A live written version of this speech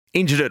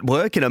Injured at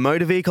work in a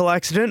motor vehicle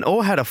accident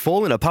or had a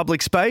fall in a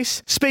public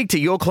space? Speak to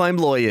Your Claim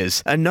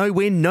Lawyers, a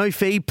no-win,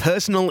 no-fee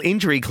personal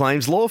injury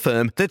claims law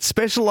firm that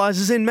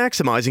specialises in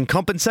maximising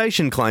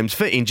compensation claims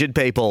for injured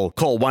people.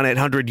 Call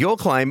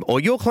 1-800-YOUR-CLAIM or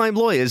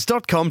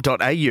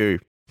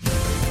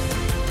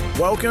yourclaimlawyers.com.au.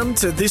 Welcome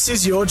to This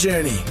Is Your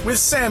Journey with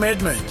Sam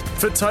Edmund.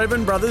 For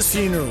Tobin Brothers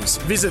Funerals,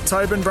 visit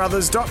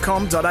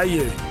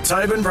tobinbrothers.com.au.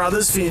 Tobin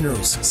Brothers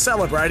Funerals,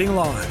 celebrating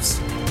lives.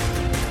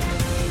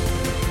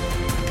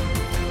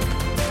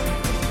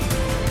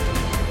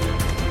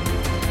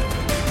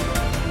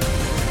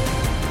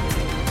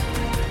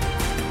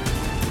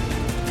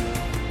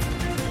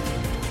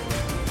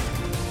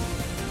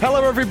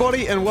 Hello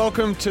everybody and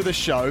welcome to the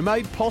show,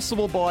 made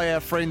possible by our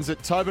friends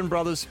at Tobin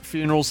Brothers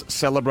Funerals,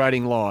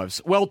 celebrating lives.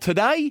 Well,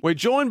 today we're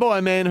joined by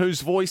a man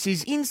whose voice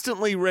is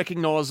instantly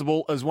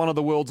recognisable as one of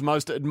the world's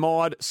most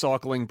admired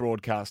cycling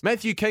broadcasts.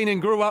 Matthew Keenan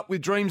grew up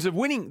with dreams of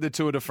winning the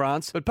Tour de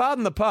France, but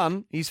pardon the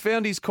pun, he's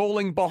found his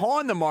calling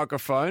behind the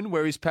microphone,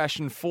 where his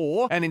passion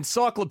for and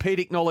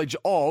encyclopedic knowledge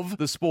of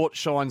the sport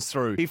shines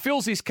through. He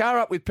fills his car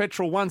up with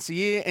petrol once a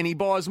year and he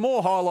buys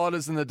more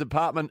highlighters than the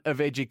Department of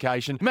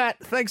Education. Matt,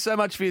 thanks so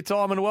much for your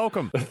time and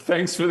welcome.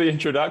 Thanks for the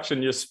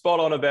introduction. You're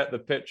spot on about the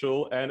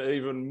petrol and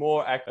even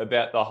more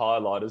about the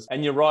highlighters.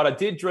 And you're right, I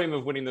did dream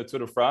of winning the Tour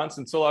de France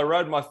until I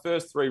rode my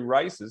first three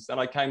races and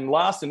I came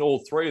last in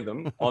all three of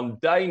them on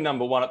day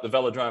number one at the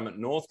Velodrome at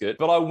Northcote.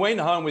 But I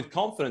went home with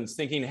confidence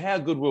thinking, how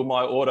good will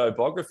my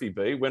autobiography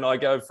be when I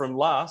go from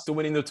last to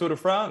winning the Tour de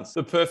France?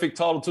 The perfect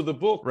title to the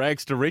book.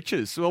 Rags to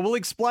riches. Well, we'll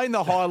explain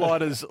the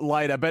highlighters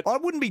later, but I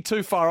wouldn't be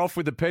too far off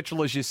with the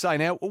petrol, as you say.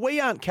 Now, we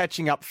aren't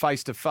catching up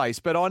face to face,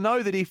 but I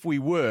know that if we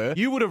were,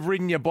 you would have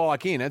ridden your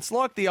bike in. It's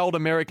like the old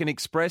American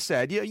Express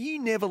ad. You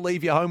never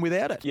leave your home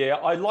without it. Yeah,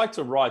 I like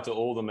to ride to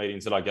all the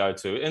meetings that I go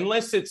to,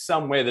 unless it's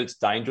somewhere that's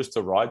dangerous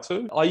to ride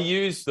to. I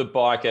use the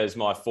bike as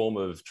my form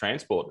of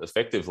transport,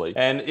 effectively.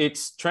 And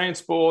it's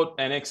transport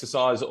and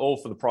exercise all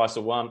for the price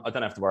of one. I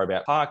don't have to worry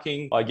about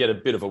parking. I get a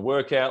bit of a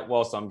workout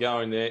whilst I'm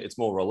going there. It's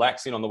more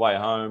relaxing on the way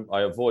home.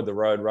 I avoid the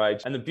road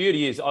rage. And the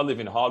beauty is I live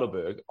in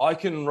Heidelberg. I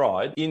can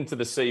ride into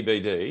the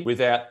CBD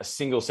without a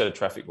single set of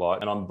traffic light.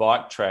 And I'm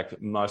bike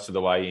track most of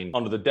the way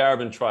in onto the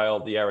Darabin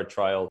Trail, the Yarra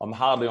Trail. I'm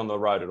hardly on the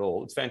road at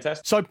all. It's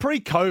fantastic. So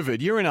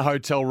pre-COVID, you're in a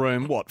hotel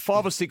room,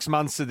 5 or 6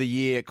 months of the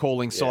year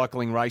calling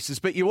cycling races,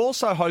 but you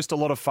also host a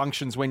lot of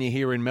functions when you're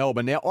here in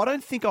Melbourne. Now, I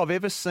don't think I've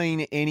ever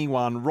seen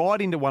anyone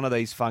ride into one of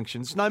these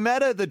functions, no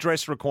matter the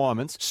dress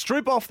requirements,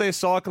 strip off their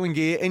cycling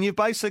gear and you've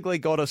basically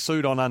got a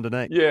suit on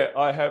underneath. Yeah,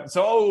 I have.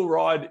 So I'll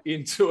ride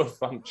into a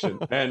function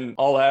and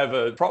I'll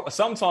have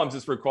sometimes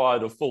it's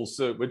required a full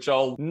suit, which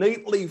I'll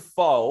neatly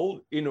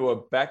fold into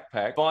a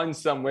backpack, find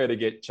somewhere to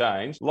get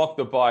changed, lock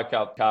the bike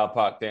up, car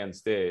park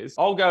downstairs.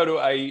 I'll go to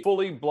a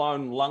fully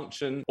blown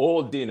luncheon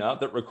or dinner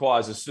that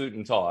requires a suit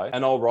and tie,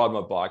 and I'll ride my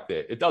bike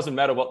there. It doesn't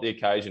matter what the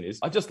occasion is.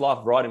 I just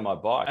love riding my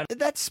bike. And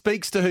that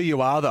speaks to who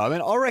you are, though. I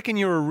mean, I reckon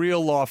you're a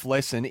real life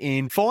lesson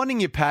in finding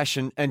your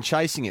passion and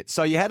chasing it.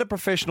 So you had a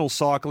professional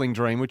cycling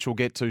dream, which we'll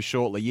get to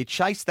shortly. You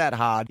chased that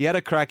hard. You had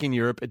a crack in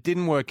Europe. It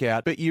didn't work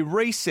out, but you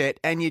reset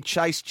and you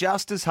chased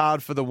just as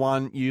hard for the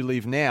one you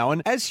live now.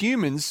 And as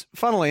humans,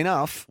 funnily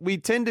enough, we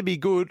tend to be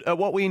good at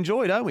what we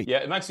enjoy, don't we? Yeah,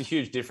 it makes a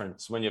huge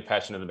difference when you're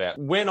passionate about.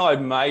 When I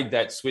made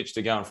that switch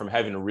to going from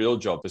having a real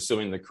job,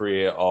 pursuing the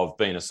career of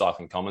being a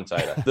cycling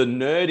commentator, the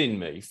nerd in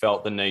me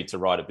felt the need to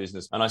write a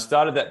business. And I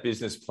started that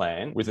business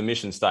plan with a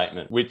mission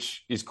statement,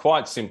 which is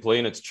quite simply,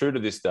 and it's true to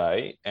this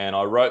day, and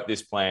I wrote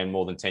this plan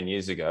more than 10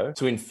 years ago,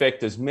 to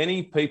infect as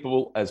many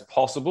people as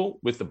possible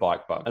with the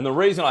bike bug. And the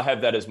reason I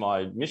have that as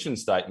my mission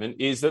statement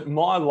is that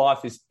my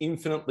life is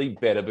infinitely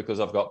better because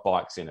I've got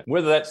bikes in it.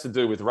 Whether that's to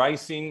do with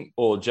racing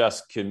or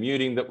just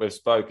commuting that we've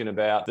spoken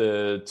about,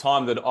 the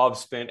time that I've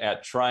spent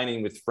out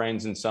training with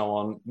friends and so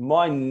on,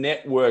 my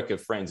network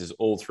of friends is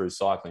all through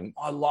cycling.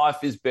 My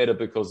life is better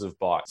because of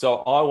bikes. So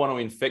I want to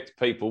infect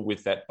people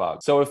with that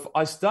bug. So if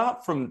I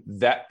start from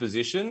that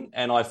position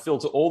and I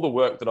filter all the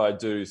work that I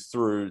do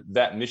through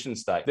that mission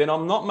state, then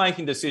I'm not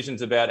making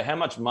decisions about how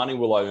much money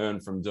will I earn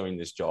from doing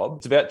this job.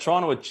 It's about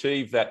trying to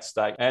achieve that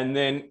state. And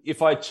then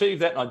if I achieve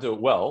that and I do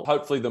it well,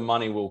 hopefully the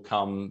money will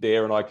come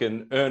there and I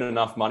can earn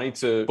enough money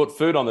to put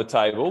food on the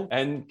table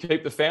and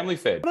keep the family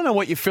fed. I don't know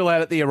what you fill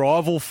out at the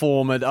arrival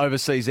form at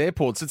overseas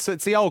airports.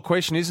 It's the old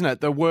question, isn't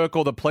it? The work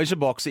or the pleasure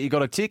box that you got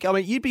to tick. I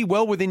mean, you'd be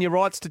well within your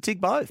rights to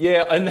tick both.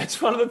 Yeah, and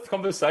that's one of the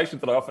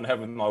conversations that I often have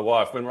with my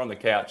wife when we're on the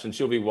couch and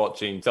she'll be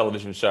watching a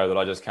television show that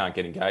I just can't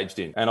get engaged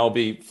in. And I'll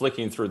be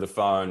flicking through the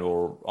phone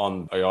or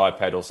on an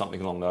iPad or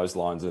something along those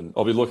lines. And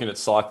I'll be looking at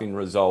cycling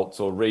results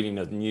or reading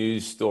a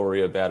news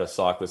story about a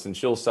cyclist. And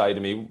she'll say to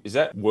me, is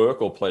that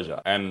work or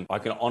pleasure? And I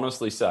can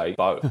honestly say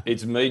both.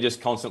 It's me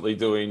just constantly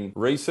doing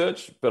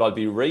research, but I'd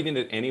be reading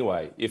it anyway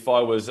anyway. If I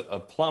was a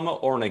plumber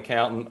or an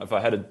accountant, if I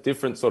had a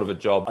different sort of a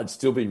job, I'd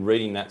still be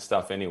reading that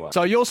stuff anyway.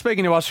 So you're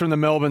speaking to us from the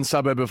Melbourne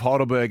suburb of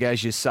Heidelberg,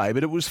 as you say,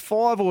 but it was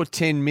 5 or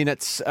 10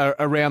 minutes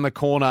around the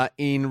corner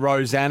in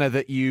Rosanna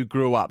that you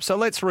grew up. So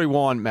let's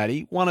rewind,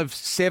 Matty. One of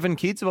 7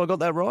 kids, have I got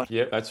that right?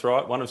 Yeah, that's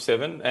right. One of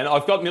 7. And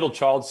I've got middle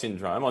child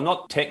syndrome. I'm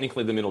not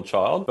technically the middle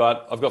child,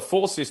 but I've got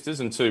 4 sisters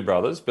and 2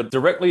 brothers. But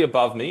directly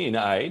above me in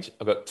age,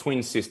 I've got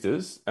twin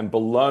sisters. And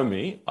below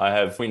me, I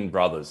have twin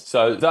brothers.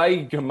 So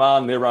they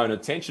command their own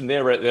attention.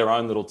 They're at their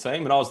own little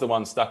team. And I was the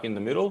one stuck in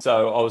the middle.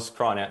 So I was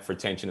crying out for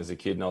attention as a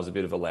kid, and I was a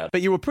bit of a loud.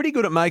 But you were pretty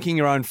good at making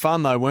your own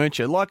fun, though, weren't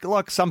you?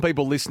 Like some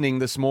people listening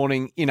this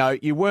morning, you know,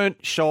 you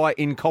weren't shy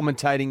in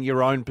commentating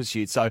your own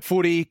pursuits. So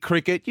footy,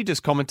 cricket, you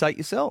just commentate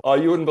yourself. Oh,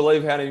 you wouldn't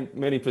believe how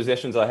many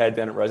possessions I had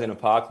down at Rosanna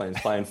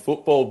Parklands playing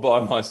football by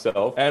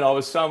myself. And I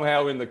was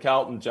somehow in the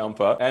Carlton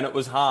jumper, and it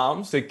was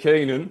Harms to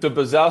Keenan to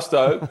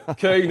Bazasto,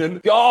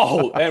 Keenan,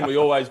 goal! And we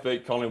always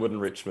beat Collingwood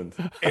and Richmond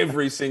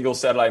every single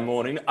Saturday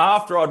morning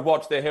after I'd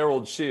watched the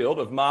Herald Shield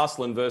of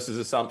Marsland versus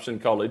Assumption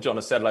College on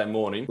a Saturday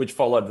morning, which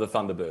followed the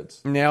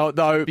Thunderbirds. Now,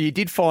 though, you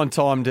did find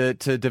time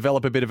to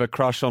develop a bit of a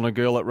crush on a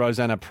girl at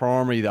Rosanna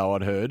Primary, though,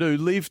 I'd heard, who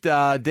lived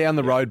down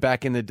the road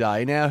back in the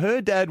day. Now,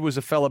 her dad was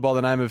a fella by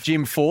the name of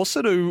Jim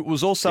Fawcett, who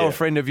was also a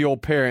friend of your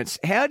parents.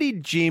 How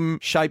did Jim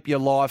shape your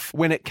life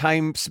when it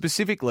came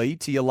specifically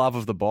to your love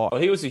of the bike?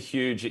 Well, he was a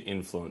huge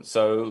influence.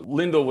 So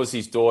Lyndall was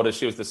his daughter.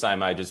 She was the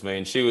same age as me,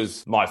 and she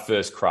was my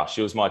first crush.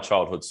 She was my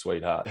childhood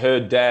sweetheart. Her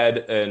dad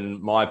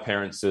and my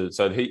parents,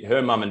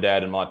 her mum and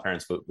dad and my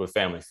parents were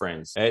family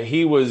friends.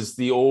 He was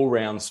the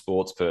all-round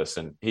sports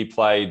person. He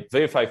played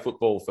VFA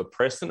football for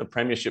Preston, a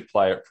premiership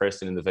player at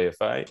Preston in the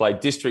VFA. Played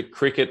district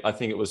cricket, I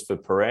think it was for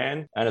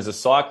Paran. And as a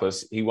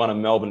cyclist, he won a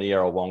Melbourne to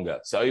Yarrawonga.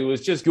 So he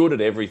was just good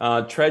at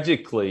everything.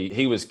 Tragically,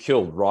 he was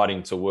killed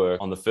riding to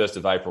work on the 1st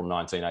of April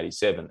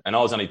 1987. And I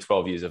was only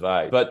 12 years of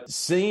age. But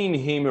seeing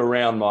him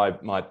around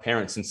my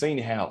parents and seeing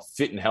how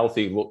fit and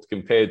healthy he looked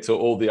compared to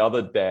all the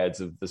other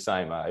dads of the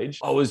same age,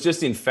 I was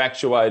just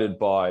infatuated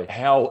by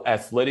how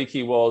athletic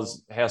he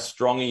was, how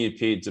strong he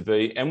appeared to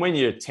be. And when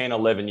you're 10,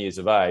 11 years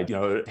of age, you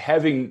know,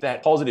 having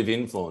that positive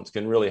influence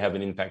can really have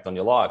an impact on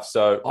your life.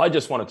 So I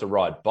just wanted to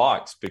ride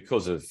bikes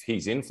because of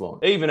his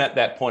influence. Even at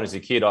that point as a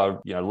kid, I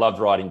loved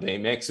riding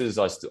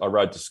BMXs. I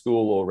rode to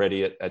school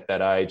already at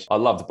that age. I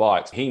loved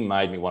bikes. He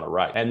made me want to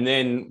race. And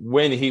then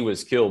when he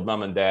was killed,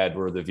 mum and dad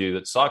were of the view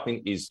that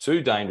cycling is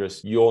too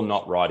dangerous. You're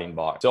not riding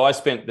bikes. So I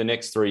spent the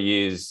next 3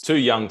 years too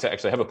young to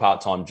actually have a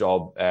part-time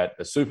job at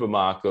a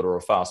supermarket or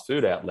a fast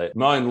food outlet,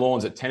 mowing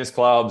lawns at tennis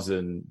clubs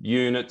and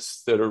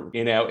units that are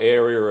in our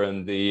area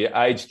and the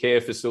aged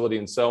care facility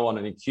and so on,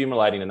 and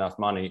accumulating enough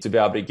money to be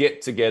able to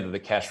get together the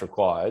cash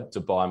required to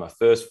buy my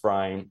first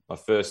frame, my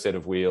first set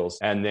of wheels.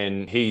 And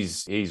then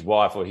his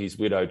wife or his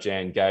widow,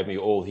 Jan, gave me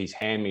all his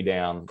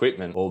hand-me-down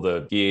equipment, all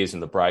the gears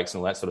and the brakes and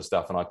all that sort of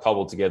stuff. And I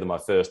cobbled together my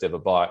first ever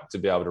bike to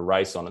be able to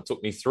race on. It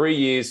took me 3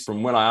 years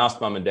from when I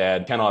asked mum and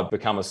dad, can I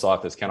become a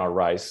cyclist? Can I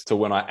race? To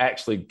when I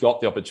actually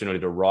got the opportunity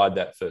to ride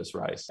that first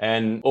race.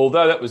 And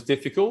although that was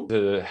difficult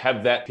to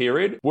have that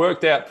period,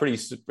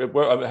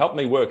 helped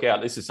me work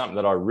out this is something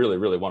that I really,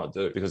 really want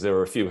to do, because there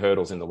were a few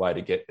hurdles in the way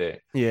to get there.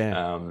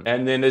 Yeah.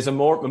 And then there's a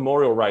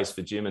memorial race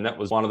for Jim, and that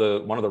was one of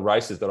the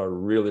races that I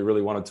really,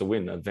 really wanted to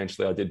win.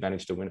 Eventually, I did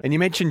manage to win it. And you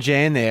mentioned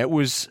Jan there.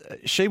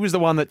 She was the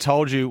one that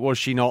told you, was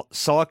she not?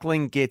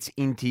 Cycling gets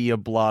into your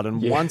blood,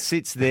 and once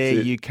it's there,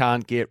 you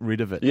can't get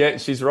rid of it. Yeah,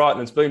 she's right.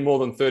 And it's been more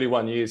than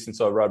 31 years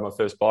since I rode my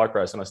first bike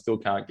race, and I still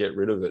can't get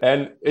rid of it.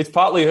 And it's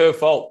partly her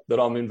fault that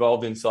I'm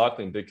involved in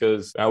cycling,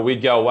 because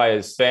we'd go away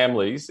as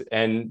families,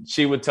 and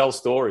she would tell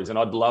stories, and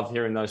I'd love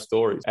hearing those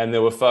stories. And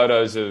there were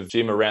photos of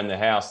Jim around the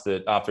house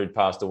that after he'd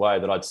passed away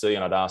that I'd see,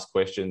 and I'd ask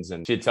questions,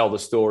 and she'd tell the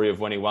story of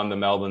when he won the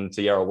Melbourne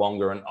to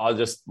Yarrawonga, and I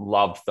just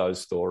loved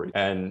those stories.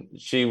 And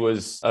she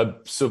was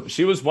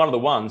one of the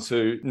ones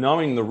who,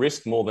 knowing the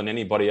risk more than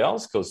anybody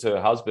else, because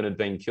her husband had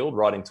been killed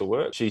riding to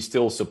work, she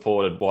still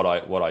supported what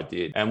I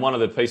did. And one of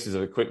the pieces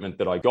of equipment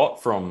that I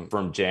got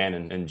from Jan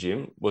and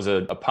Jim was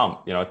a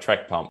pump, a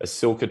track pump, a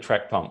Silka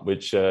track pump,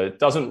 which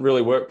doesn't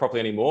really work properly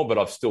anymore, but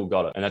I've still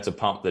got it. And that's a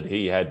pump that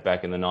he had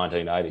back in the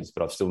 1980s,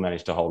 but I've still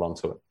managed to hold on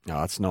to it.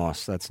 Oh, that's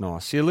nice. That's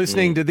nice. You're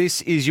listening to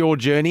This Is Your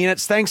Journey, and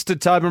it's thanks to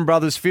Tobin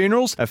Brothers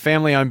Funerals, a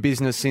family-owned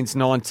business since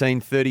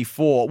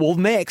 1934. Well,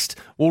 next,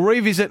 we'll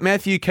revisit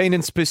Matthew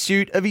Keenan's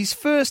pursuit of his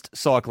first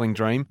cycling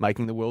dream,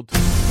 making the world.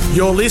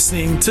 You're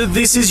listening to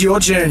This Is Your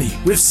Journey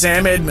with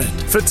Sam Edmund.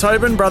 For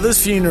Tobin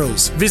Brothers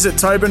Funerals, visit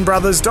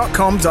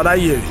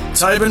tobinbrothers.com.au.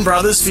 Tobin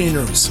Brothers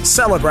Funerals,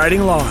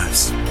 celebrating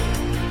lives.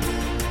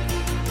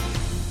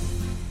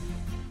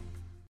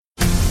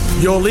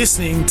 You're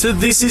listening to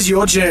This Is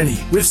Your Journey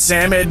with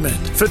Sam Edmund.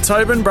 For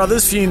Tobin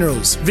Brothers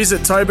Funerals,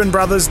 visit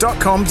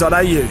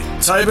tobinbrothers.com.au.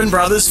 Tobin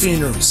Brothers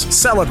Funerals,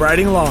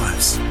 celebrating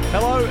lives.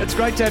 Hello, it's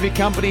great to have your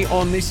company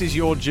on This Is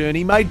Your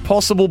Journey, made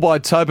possible by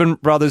Tobin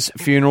Brothers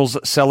Funerals,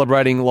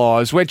 celebrating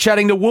lives. We're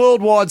chatting to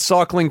worldwide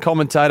cycling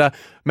commentator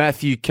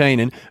Matthew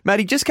Keenan.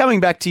 Matty, just coming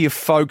back to your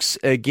folks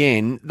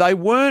again, they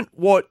weren't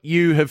what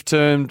you have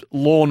termed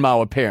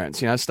lawnmower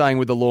parents, staying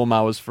with the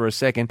lawnmowers for a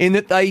second, in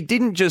that they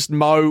didn't just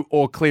mow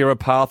or clear a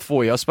path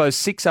for you. I suppose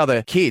 6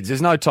 other kids,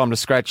 there's no time to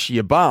scratch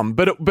your bum,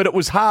 but it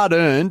was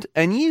hard-earned,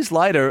 and years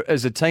later,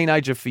 as a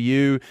teenager for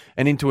you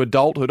and into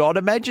adulthood, I'd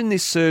imagine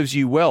this serves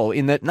you well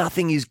in that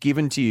nothing is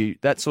given to you,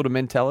 that sort of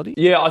mentality?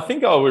 Yeah, I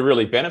think I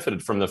really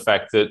benefited from the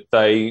fact that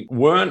they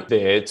weren't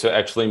there to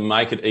actually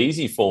make it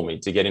easy for me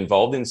to get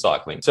involved in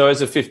cycling. So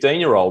as a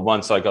 15-year-old,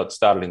 once I got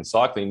started in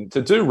cycling,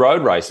 to do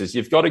road races,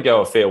 you've got to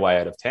go a fair way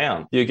out of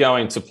town. You're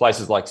going to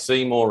places like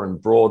Seymour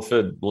and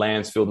Broadford,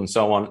 Lansfield and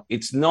so on.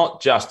 It's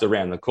not just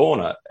around the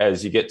corner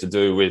as you get to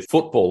do with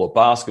football or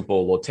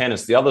basketball or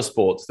tennis, the other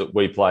sports that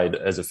we played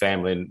as a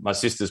family, and my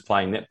sister's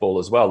playing netball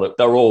as well.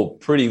 They're all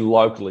pretty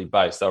locally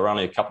based. They were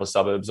only a couple of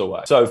suburbs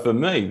away. So for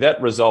me,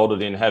 that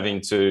resulted in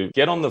having to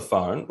get on the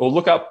phone or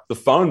look up the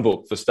phone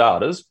book for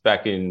starters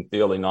back in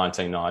the early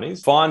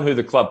 1990s, find who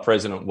the club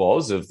president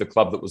was of the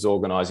club that was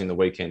organising the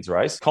weekend's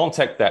race,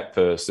 contact that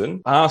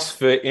person, ask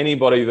for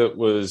anybody that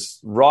was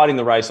riding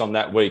the race on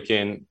that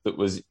weekend that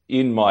was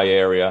in my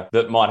area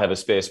that might have a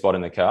spare spot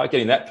in the car,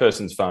 getting that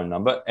person's phone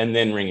number and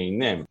then ringing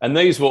them. And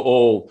these were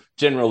all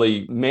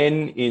generally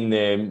men in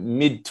their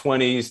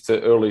mid-20s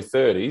to early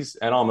 30s,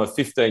 and I'm a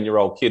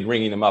 15-year-old kid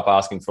ringing them up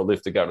asking for a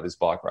lift to go to this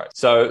bike race.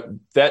 So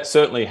that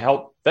certainly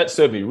helped. That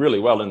served me really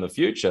well in the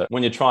future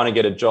when you're trying to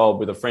get a job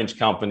with a French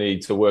company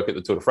to work at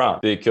the Tour de France,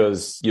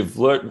 because you've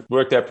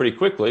worked out pretty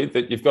quickly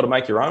that you've got to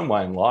make your own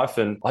way in life.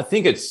 And I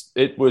think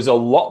it was a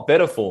lot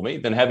better for me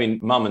than having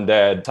mum and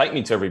dad take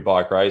me to every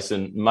bike race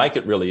and make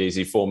it really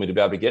easy for me to be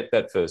able to get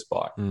that first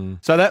bike.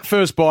 So that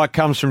first bike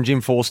comes from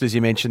Jim Forster, as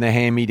you mentioned, the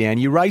hand-me-down.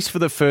 You race for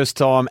the first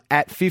time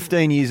at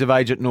 15 years of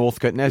age at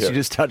Northcote. And as you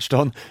just touched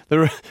on,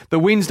 the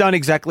winds don't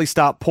exactly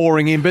start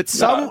pouring in, but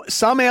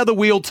somehow the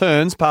wheel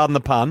turns, pardon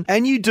the pun,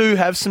 and you do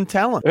have some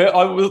talent. Yeah,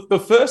 the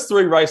first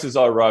 3 races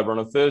I rode were on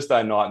a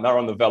Thursday night, and they were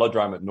on the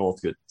velodrome at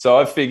Northcote. So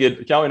I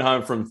figured, going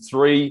home from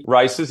 3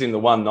 races in the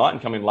one night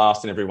and coming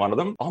last in every one of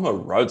them, I'm a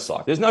road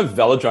cyclist. There's no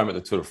velodrome at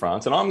the Tour de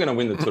France, and I'm going to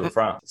win the Tour de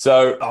France.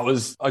 So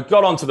I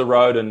got onto the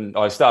road and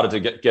I started to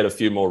get a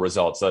few more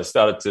results. I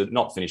started to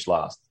not finish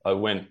last. I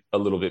went a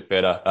little bit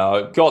better.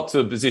 Got to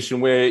a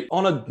position where,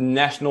 on a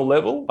national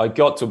level, I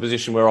got to a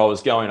position where I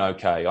was going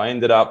okay. I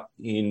ended up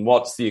in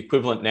what's the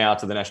equivalent now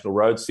to the National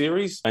Road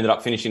Series. I ended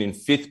up finishing in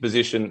 5th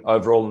position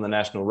overall in the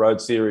National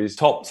Road Series,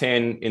 top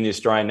 10 in the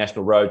Australian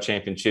National Road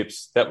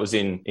Championships. That was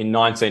in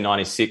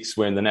 1996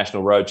 when the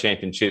National Road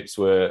Championships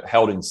were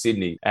held in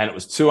Sydney, and it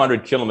was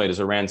 200 kilometres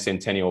around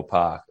Centennial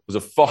Park. It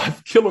was a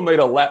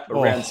 5-kilometre lap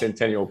around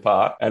Centennial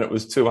Park, and it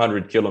was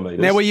 200 kilometres.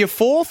 Now, were you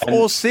 4th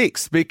or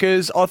 6th?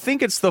 Because I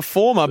think it's the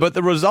former, but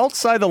the results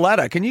say the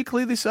latter. Can you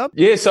clear this up?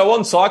 Yeah, so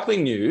on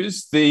Cycling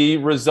News, the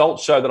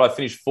results show that I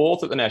finished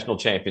 4th at the National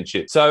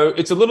Championship. So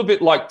it's a little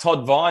bit like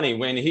Todd Viney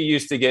when he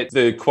used to get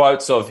the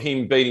quotes of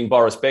him beating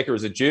Boris Becker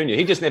as a junior.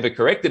 He just never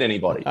corrected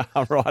anybody.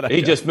 Right, okay.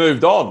 He just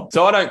moved on.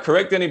 So I don't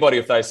correct anybody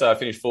if they say I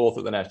finished 4th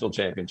at the National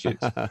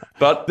Championships.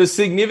 But the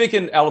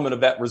significant element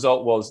of that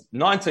result was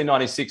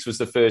 1996 was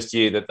the first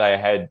year that they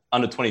had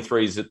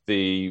under-23s at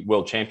the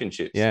World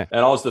Championships. Yeah.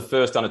 And I was the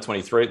first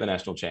under-23 at the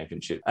National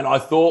Championship. And I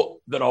thought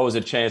that I was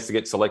a chance to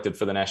get selected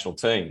for the national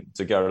team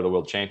to go to the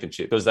World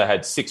Championship, because they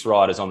had 6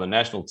 riders on the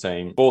national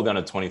team for the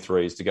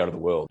under-23s to go to the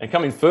World. And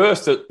coming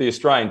first at the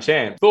Australian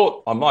champ,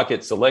 thought I might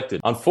get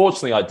selected.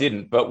 Unfortunately, I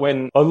didn't. But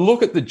when I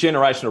look at the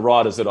generation of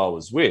riders that I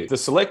was with, the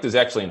selectors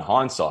actually, in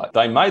hindsight,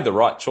 they made the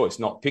right choice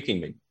not picking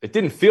me. It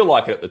didn't feel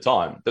like it at the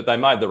time that they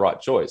made the right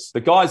choice.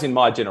 The guys in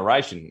my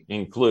generation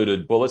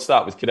included, well, let's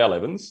start with Cadell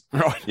Evans.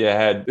 Right. You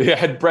had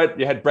Brad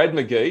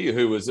McGee,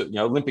 who was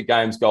Olympic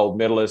Games gold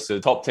medalist, a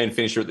top 10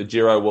 finisher at the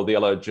Giro, wore the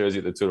yellow jersey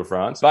at the Tour de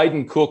France.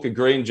 Baden Cook, a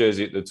green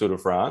jersey at the Tour de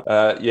France.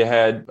 You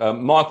had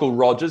Michael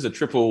Rogers, a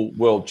triple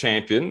world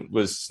champion,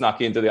 was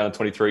snuck into the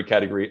under-23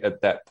 category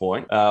at that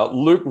point.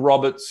 Luke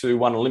Roberts, who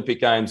won Olympic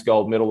Games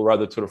gold medal,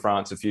 rode the Tour de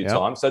France a few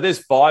times. So there's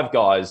 5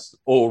 guys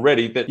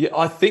already that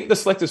I think the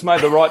selectors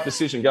made the right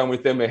decision going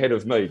with them ahead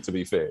of me, to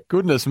be fair.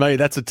 Goodness me,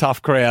 that's a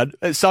tough crowd.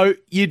 So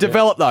you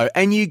develop, though,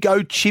 and you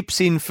go chips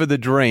in for the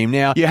dream.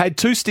 Now, you had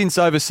 2 stints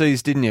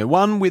overseas, didn't you?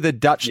 One with a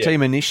Dutch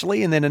team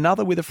initially and then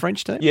another with a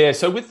French team? Yeah,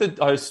 so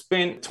I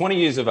spent 20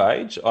 years of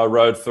age. I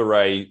rode for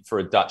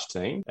a Dutch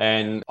team,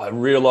 and I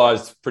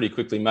realised pretty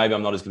quickly maybe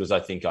I'm not as good as I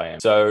think I am.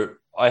 So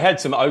I had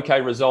some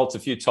okay results, a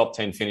few top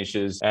 10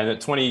 finishes. And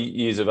at 20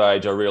 years of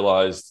age, I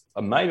realised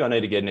maybe I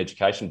need to get an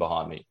education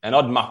behind me. And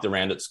I'd mucked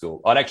around at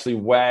school. I'd actually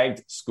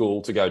wagged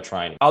school to go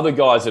training. Other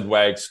guys had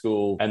wagged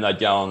school and they'd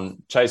go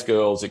and chase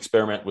girls,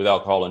 experiment with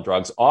alcohol and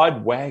drugs.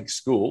 I'd wag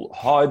school,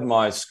 hide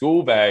my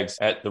school bags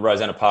at the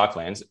Rosanna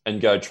Parklands and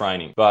go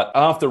training. But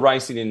after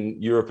racing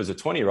in Europe as a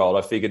 20-year-old,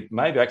 I figured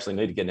maybe I actually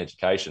need to get an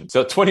education.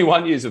 So at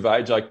 21 years of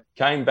age, I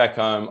came back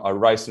home, I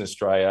raced in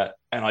Australia,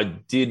 and I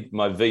did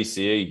my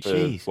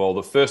VCE for,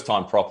 the first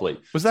time properly.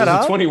 Was that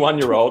hard? As a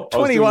 21-year-old, I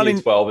was doing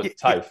year 12 at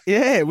TAFE.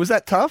 Yeah, was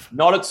that tough? stuff?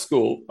 Not at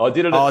school. I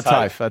did it at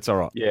TAFE. That's all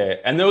right. Yeah,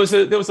 and there was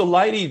a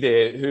lady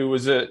there who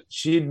was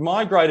she'd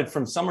migrated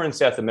from somewhere in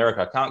South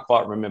America. I can't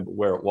quite remember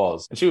where it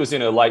was. And she was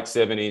in her late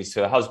 70s.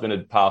 Her husband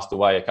had passed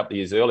away a couple of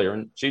years earlier,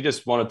 and she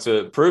just wanted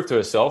to prove to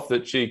herself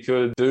that she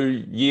could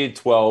do year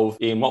 12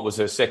 in what was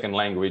her second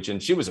language,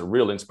 and she was a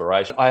real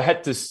inspiration. I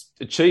had to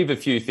achieve a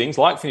few things,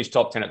 like finish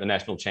top 10 at the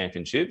national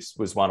championships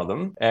was one of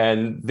them,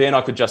 and then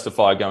I could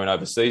justify going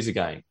overseas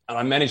again. And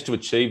I managed to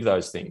achieve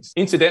those things.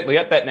 Incidentally,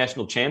 at that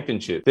national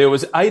championship, there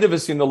was 8 of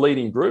us in the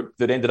leading group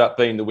that ended up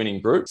being the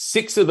winning group.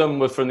 6 of them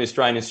were from the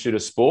Australian Institute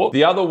of Sport.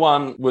 The other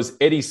one was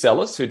Eddie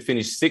Sellis, who'd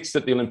finished 6th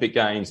at the Olympic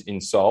Games in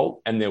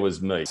Seoul, and there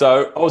was me.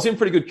 So I was in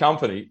pretty good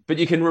company, but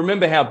you can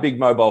remember how big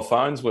mobile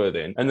phones were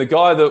then. And the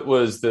guy that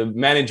was the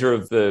manager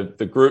of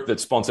the group that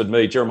sponsored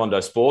me, Giramondo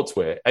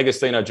Sportswear,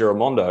 Agostino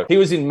Giramondo, he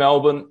was in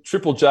Melbourne.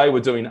 Triple J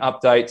were doing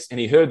updates, and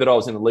he heard that I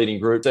was in the leading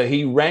group. So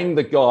he rang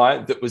the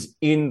guy that was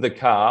in the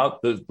car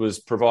that was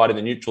providing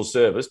the neutral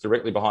service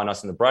directly behind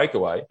us in the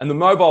breakaway. And the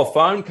mobile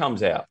phone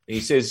comes out. And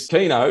he says,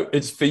 Keno,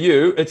 it's for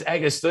you. It's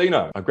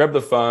Agostino. I grab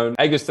the phone.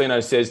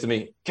 Agostino says to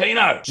me,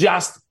 Keno,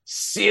 just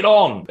sit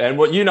on. And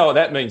what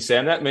that means,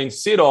 Sam, that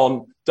means sit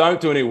on, don't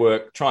do any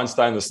work, try and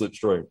stay in the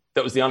slipstream.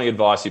 That was the only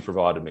advice he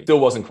provided me. Still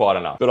wasn't quite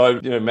enough. But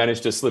I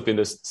managed to slip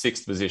into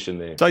 6th position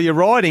there. So you're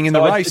riding in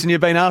the race and you've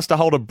been asked to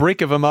hold a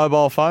brick of a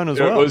mobile phone as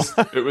well.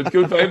 It was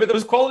good for me. But there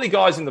was quality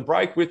guys in the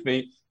break with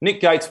me. Nick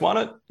Gates won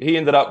it. He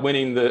ended up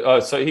winning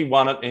so he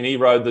won it, and he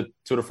rode the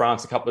Tour de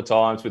France a couple of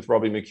times with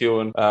Robbie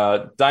McEwen.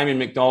 Damien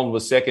McDonald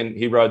was second.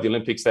 He rode the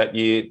Olympics that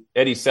year.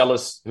 Eddie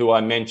Sellis, who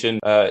I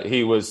mentioned,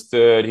 he was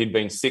third. He'd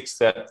been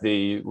 6th at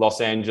the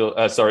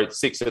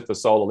 6th at the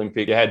Seoul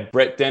Olympic. You had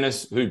Brett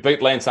Dennis, who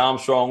beat Lance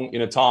Armstrong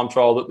in a time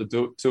trial at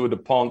the Tour de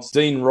Ponce.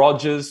 Dean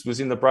Rogers was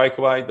in the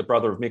breakaway, the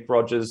brother of Mick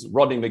Rogers.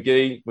 Rodney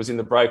McGee was in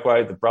the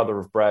breakaway, the brother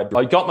of Brad.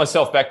 I got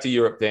myself back to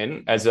Europe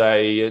then as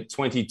a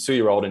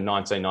 22-year-old in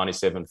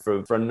 1997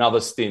 for another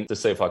stint to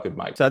see if I could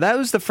make it. So that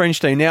was the French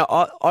team.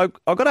 Now, I've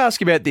got to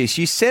ask you about this.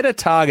 You set a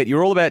target.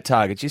 You're all about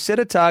targets. You set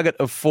a target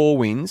of 4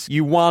 wins.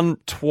 You won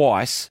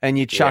twice and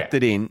you chucked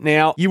it in.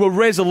 Now, you were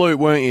resolute,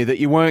 weren't you, that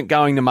you weren't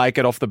going to make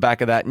it off the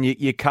back of that, and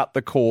you cut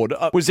the cord.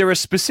 Was there a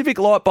specific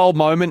light bulb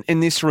moment in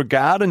this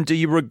regard, and do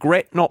you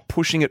regret not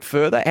pushing it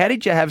further? How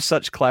did you have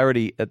such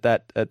clarity at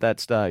that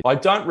stage? I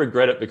don't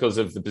regret it because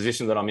of the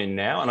position that I'm in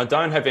now, and I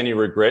don't have any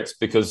regrets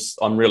because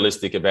I'm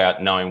realistic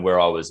about knowing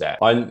where I was at.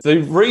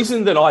 The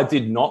reason that I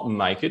did not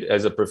make it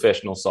as a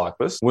professional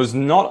cyclist was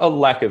not a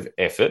lack of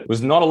effort,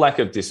 was not a lack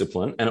of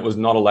discipline, and it was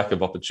not a lack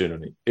of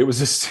opportunity. It was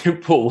a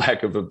simple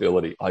lack of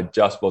ability. I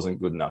just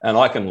wasn't good enough, and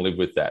I can live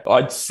with that.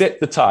 I'd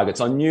set the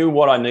targets. I knew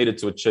what I needed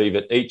to achieve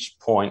at each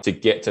point to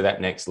get to that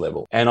next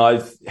level, and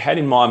I had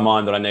in my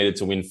mind that I needed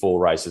to win 4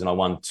 races, and I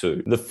won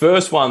 2. The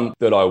first one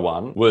that I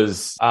won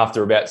was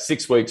after about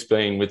 6 weeks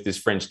being with this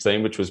French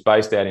team, which was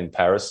based out in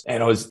Paris,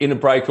 and I was in a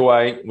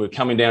breakaway. We were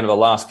coming down to the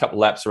last couple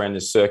of laps around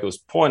this circuit. It was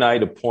point A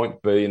to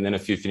point B, and then a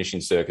few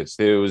finishing circuits.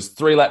 There was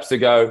 3 laps to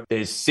go.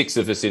 There's 6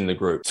 of us in the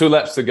group. 2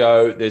 laps to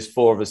go. There's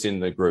 4 of us in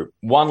the group.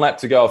 1 lap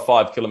to go, a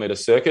 5-kilometre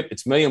circuit.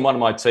 It's me and one of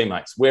my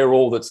teammates. We're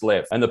all that's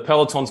left. And the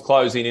peloton's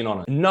closing in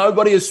on it.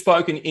 Nobody has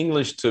spoken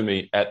English to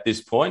me at this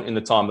point in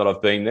the time that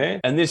I've been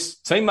there. And this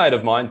teammate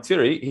of mine,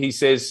 Thierry, he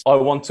says, I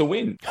want to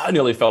win. I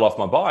nearly fell off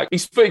my bike. He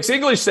speaks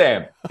English,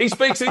 Sam. He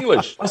speaks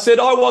English. I said,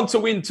 I want to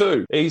win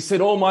too. He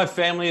said, all my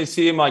family is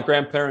here. My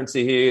grandparents are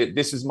here.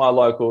 This is my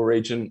local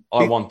region.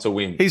 I want to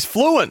win. He's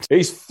fluent.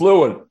 He's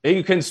fluent.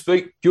 He can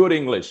speak good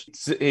English.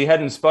 He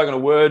hadn't spoken a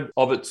word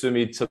of it to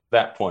me to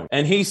that point.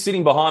 And he's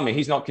sitting behind me.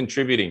 He's not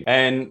contributing.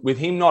 And with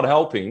him not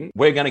helping,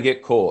 we're going to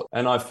get caught.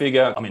 And I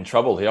figure I'm in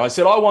trouble here. I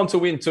said, I want to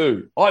win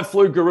too. I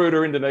flew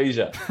Garuda,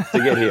 Indonesia to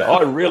get here.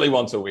 I really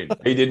want to win.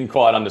 He didn't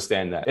quite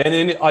understand that. And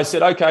then I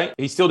said, okay,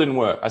 he still didn't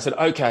work. I said,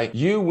 okay,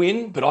 you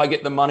win, but I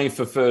get the money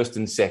for first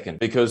and second,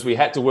 because we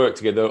had to work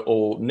together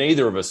or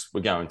neither of us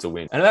were going to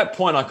win. And at that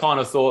point, I kind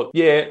of thought,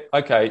 yeah,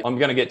 okay, I'm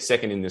going to get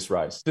second in this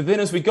race. But then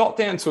as we got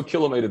down to a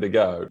kilometre to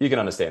go, you can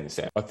understand this,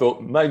 Sam. I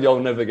thought maybe I'll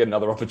never get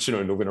another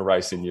opportunity to win a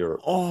race in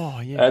Europe. Oh,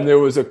 yeah. And there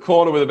was a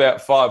corner with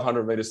about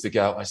 500 metres to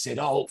go. I said,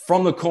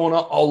 from the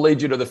corner, I'll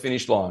lead you to the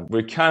finish line.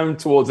 We came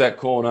towards that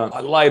corner.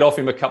 I laid off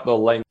him a couple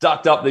of lengths,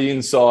 ducked up the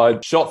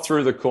inside, shot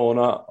through the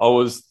corner. I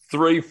was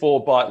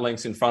 3-4 bike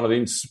lengths in front of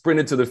him,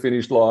 sprinted to the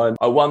finish line.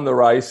 I won the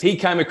race. He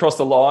came across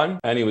the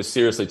line and he was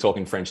seriously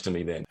talking French to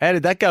me then. How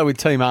did that go with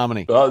team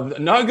harmony?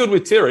 No good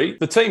with Thierry.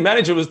 The team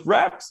manager was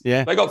wrapped.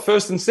 Yeah. They got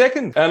first and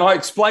second. And I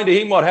explained to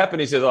him what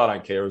happened. He says, I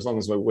don't care as long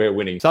as we're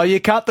winning. So you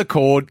cut the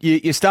cord.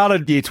 You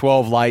started year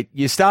 12 late.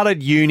 You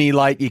started uni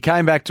late. You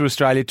came back to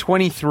Australia.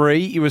 23,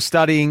 you were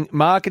studying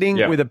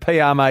marketing with a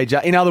PR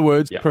major. In other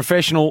words,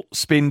 professional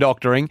spin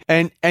doctoring.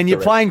 And you're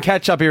playing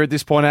catch up here at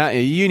this point, aren't you?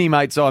 Your uni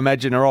mates, I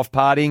imagine, are off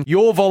partying. saying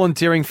you're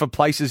volunteering for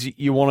places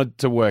you wanted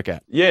to work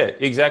at. Yeah,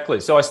 exactly.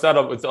 So I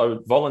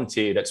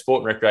volunteered at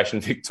Sport and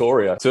Recreation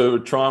Victoria to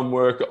try and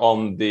work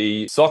on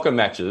the soccer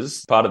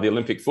matches, part of the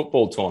Olympic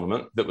football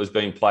tournament that was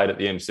being played at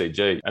the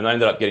MCG. And I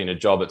ended up getting a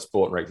job at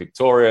Sport and Rec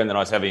Victoria. And then I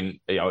was having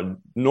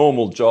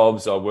normal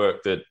jobs. I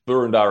worked at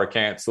Burundara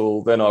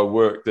Council. Then I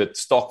worked at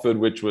Stockford,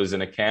 which was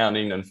an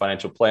accounting and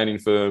financial planning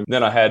firm.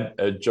 Then I had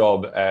a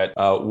job at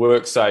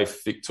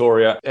WorkSafe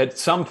Victoria. At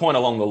some point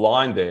along the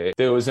line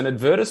there was an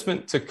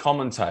advertisement to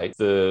commentate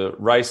the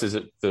races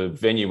at the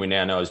venue we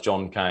now know as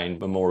John Cain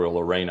Memorial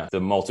Arena, the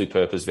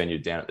multi-purpose venue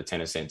down at the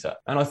tennis centre.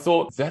 And I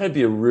thought that'd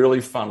be a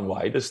really fun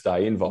way to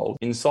stay involved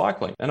in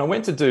cycling. And I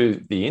went to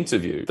do the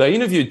interview. They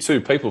interviewed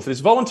 2 people for this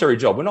voluntary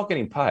job. We're not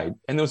getting paid.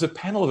 And there was a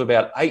panel of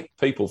about 8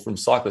 people from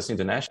Cyclists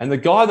International. And the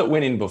guy that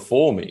went in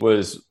before me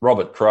was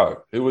Robert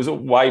Crowe, who was a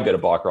way better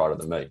bike rider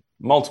than me.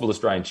 Multiple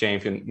Australian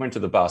champion, went to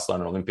the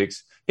Barcelona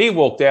Olympics. He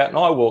walked out and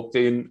I walked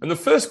in. And the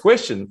first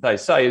question they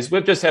say is,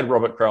 we've just had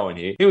Robert Crowe in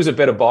here. He was a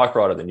better bike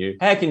rider than you.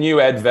 How can you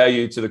add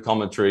value to the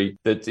commentary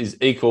that is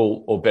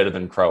equal or better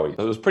than Crowe? It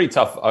was a pretty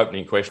tough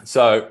opening question.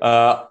 So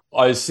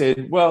I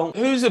said, well,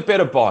 who's a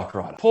better bike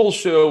rider, Paul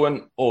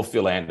Sherwin or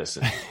Phil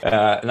Anderson?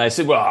 And they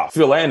said, well,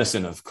 Phil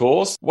Anderson, of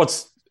course.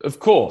 Of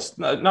course,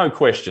 no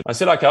question. I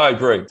said, okay, I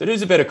agree. But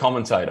who's a better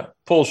commentator,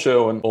 Paul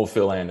Sherwin or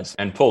Phil Anderson?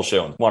 And Paul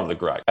Sherwin, one of the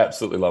great.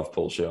 Absolutely love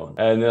Paul Sherwin.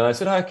 And then I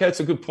said, okay,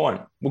 it's a good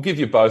point. We'll give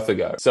you both a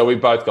go. So we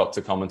both got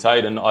to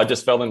commentate and I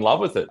just fell in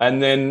love with it.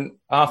 And then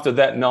after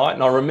that night,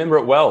 and I remember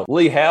it well,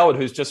 Lee Howard,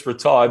 who's just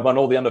retired, won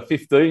all the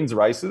under-15s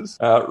races.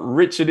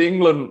 Richard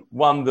England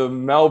won the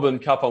Melbourne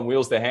Cup on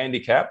Wheels, the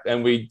handicap,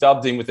 and we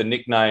dubbed him with the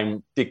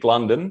nickname Dick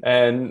London.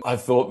 And I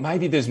thought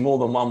maybe there's more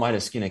than one way to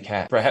skin a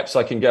cat. Perhaps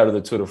I can go to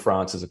the Tour de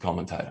France as a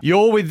commentator.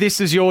 You're with This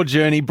Is Your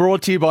Journey,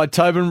 brought to you by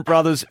Tobin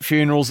Brothers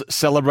Funerals,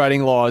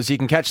 celebrating lives. You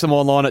can catch them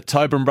online at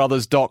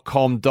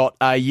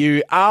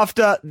tobinbrothers.com.au.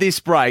 After this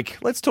break,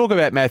 let's talk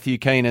about Matthew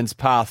Keenan's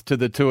path to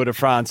the Tour de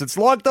France. It's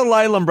like the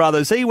Leyland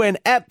brothers. He went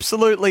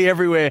absolutely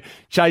everywhere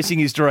chasing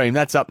his dream.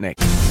 That's up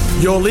next.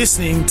 You're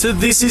listening to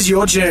This Is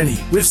Your Journey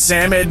with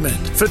Sam Edmund.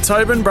 For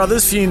Tobin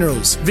Brothers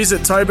Funerals,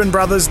 visit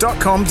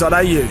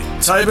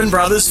tobinbrothers.com.au. Tobin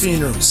Brothers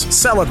Funerals,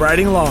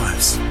 celebrating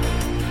lives.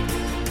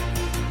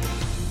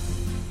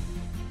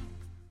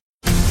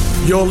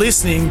 You're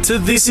listening to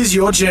This Is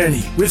Your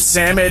Journey with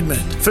Sam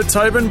Edmund. For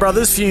Tobin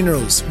Brothers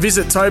Funerals,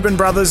 visit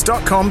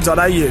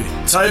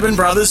tobinbrothers.com.au. Tobin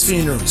Brothers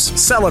Funerals,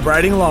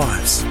 celebrating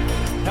lives.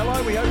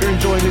 Hello, we hope you're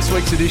enjoying this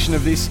week's edition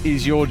of This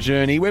Is Your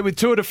Journey. We're with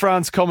Tour de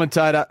France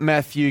commentator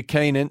Matthew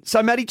Keenan.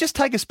 So, Matty, just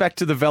take us back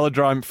to the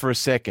velodrome for a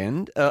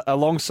second,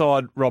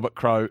 alongside Robert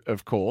Crowe,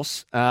 of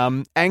course.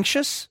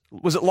 Anxious?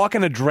 Was it like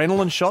an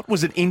adrenaline shot?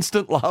 Was it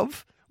instant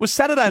love? It was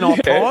Saturday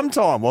night prime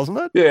time, wasn't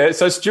it? Yeah,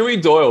 so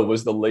Stewie Doyle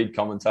was the lead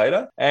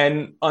commentator.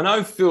 And I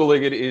know Phil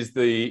Liggett is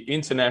the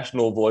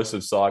international voice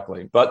of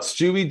cycling, but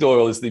Stewie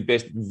Doyle is the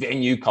best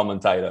venue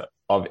commentator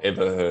I've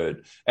ever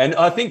heard. And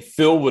I think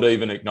Phil would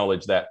even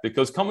acknowledge that,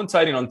 because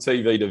commentating on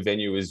TV to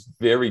venue is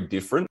very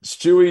different.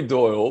 Stewie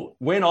Doyle,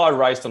 when I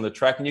raced on the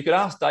track, and you could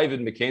ask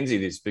David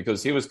McKenzie this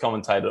because he was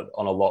commentated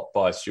on a lot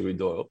by Stewie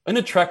Doyle. In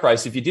a track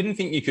race, if you didn't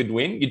think you could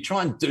win, you'd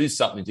try and do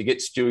something to get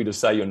Stewie to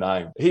say your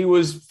name. He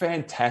was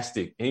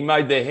fantastic. He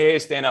made the hair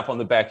stand up on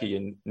the back of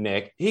your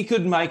neck. He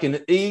could make an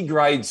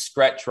E-grade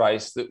scratch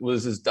race that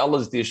was as dull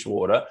as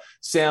dishwater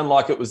sound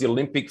like it was the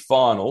Olympic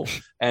final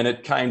and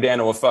it came down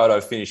to a photo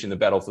finish in the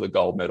battle for the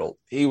gold medal.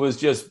 He was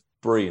just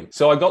brilliant.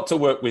 So I got to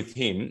work with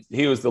him.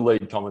 He was the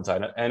lead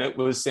commentator and it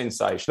was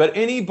sensational. But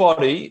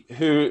anybody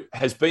who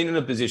has been in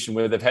a position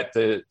where they've had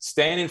to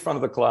stand in front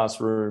of the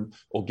classroom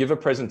or give a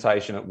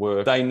presentation at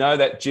work, they know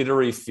that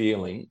jittery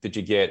feeling that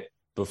you get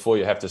before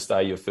you have to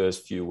say your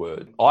first few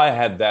words. I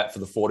had that for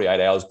the 48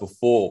 hours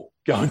before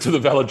going to the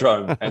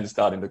velodrome and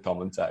starting to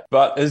commentate.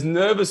 But as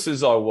nervous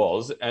as I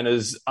was and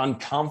as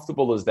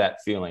uncomfortable as that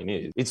feeling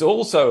is, it's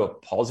also a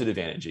positive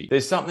energy.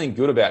 There's something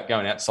good about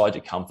going outside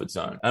your comfort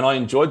zone. And I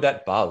enjoyed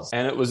that buzz.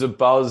 And it was a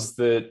buzz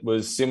that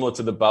was similar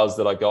to the buzz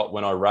that I got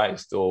when I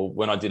raced or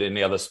when I did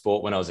any other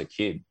sport when I was a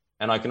kid.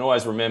 And I can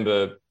always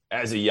remember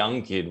as a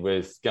young kid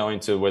with going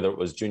to whether it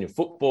was junior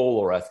football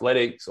or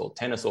athletics or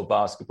tennis or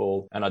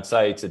basketball. And I'd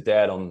say to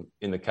Dad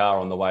in the car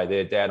on the way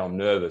there, Dad, I'm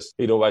nervous.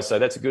 He'd always say,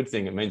 that's a good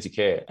thing. It means you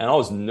care. And I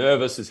was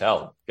nervous as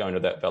hell going to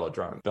that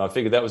velodrome. But I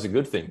figured that was a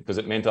good thing because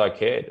it meant I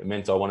cared. It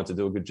meant I wanted to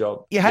do a good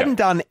job. You hadn't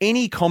done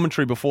any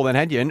commentary before then,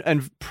 had you?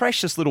 And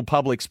precious little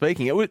public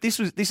speaking. This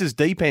is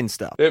deep end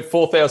stuff. There were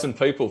 4,000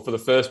 people for the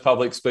first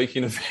public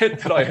speaking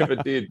event that I ever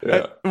did.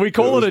 Yeah. We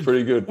call it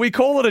pretty good. We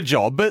call it a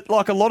job, but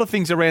like a lot of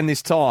things around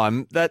this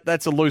time,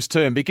 that's a loose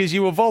term because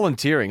you were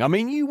volunteering. I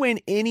mean, you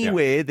went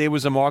anywhere there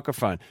was a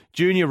microphone.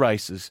 Junior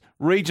races,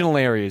 regional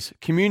areas,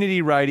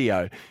 community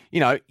radio.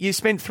 you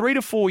spent 3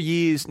 to 4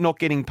 years not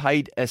getting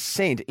paid a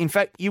cent. In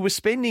fact, you were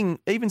spending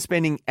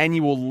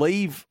annual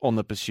leave on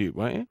the pursuit,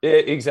 weren't you? Yeah,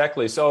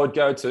 exactly. So I would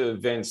go to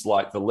events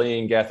like the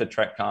Leongatha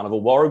Track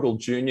Carnival, Warrigal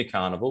Junior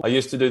Carnival. I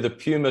used to do the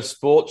Puma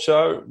Sports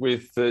Show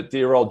with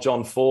dear old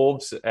John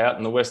Forbes out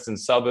in the western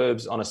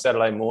suburbs on a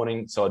Saturday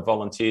morning. So I'd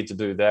volunteered to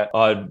do that.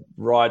 I'd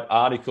write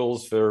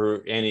articles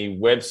for any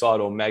website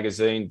or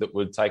magazine that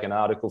would take an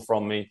article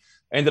from me.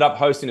 Ended up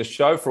hosting a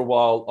show for a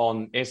while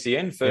on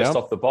SEN, First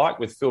Off the Bike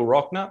with Phil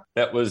Rockner.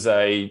 That was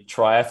a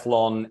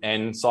triathlon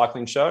and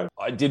cycling show.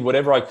 I did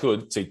whatever I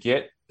could to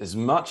get as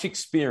much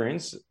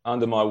experience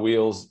under my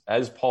wheels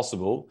as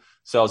possible.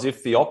 So as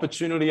if the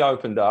opportunity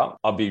opened up,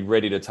 I'd be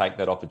ready to take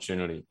that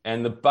opportunity.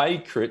 And the Bay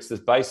Crits, the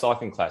Bay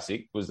Cycling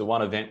Classic, was the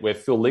one event where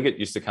Phil Liggett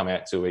used to come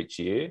out to each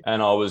year.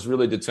 And I was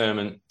really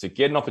determined to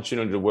get an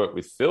opportunity to work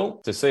with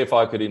Phil to see if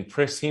I could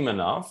impress him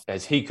enough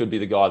as he could be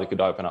the guy that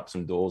could open up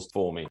some doors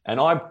for me. And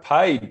I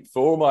paid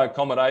for all my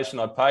accommodation.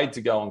 I paid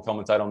to go and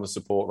commentate on the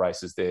support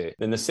races there.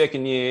 Then the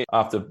second year,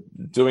 after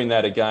doing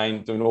that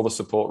again, doing all the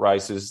support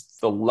races,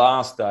 the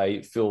last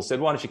day, Phil said,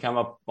 why don't you come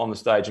up on the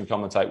stage and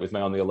commentate with me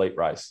on the elite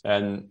race?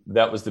 And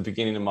that was the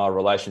beginning of my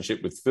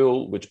relationship with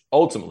Phil, which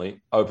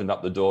ultimately opened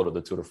up the door to the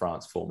Tour de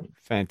France for me.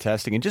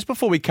 Fantastic. And just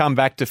before we come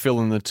back to Phil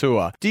and the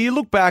Tour, do you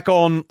look back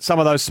on some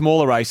of those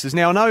smaller races?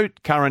 Now, I know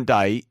current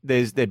day,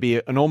 there'd be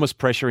enormous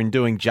pressure in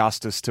doing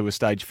justice to a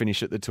stage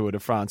finish at the Tour de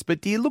France,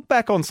 but do you look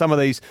back on some of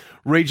these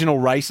regional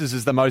races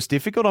as the most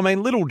difficult? I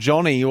mean, little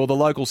Johnny or the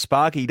local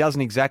Sparky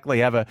doesn't exactly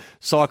have a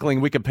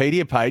cycling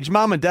Wikipedia page.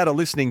 Mum and Dad are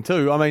listening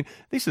too. I mean,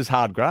 this is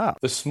hard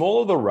graft. The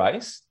smaller the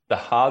race, the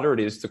harder it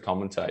is to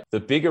commentate. The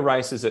bigger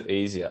races are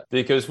easier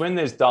because when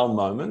there's dull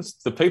moments,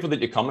 the people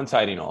that you're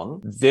commentating on,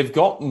 they've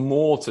got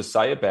more to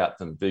say about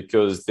them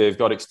because they've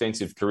got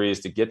extensive careers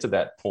to get to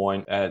that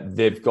point.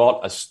 They've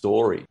got a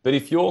story. But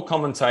if you're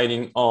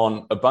commentating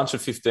on a bunch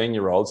of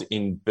 15-year-olds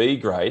in B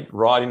grade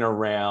riding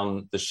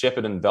around the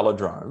Shepparton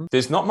Velodrome,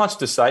 there's not much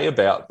to say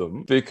about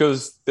them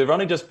because they're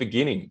only just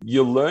beginning.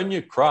 You learn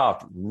your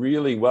craft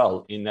really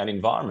well in that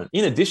environment.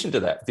 In addition to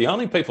that, the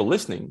only people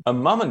listening are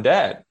mum and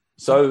dad.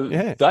 So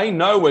they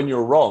know when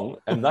you're wrong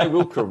and they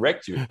will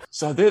correct you.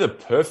 So they're the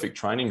perfect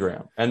training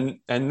ground.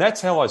 And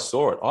that's how I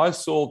saw it. I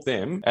saw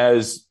them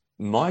as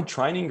my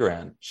training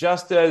ground.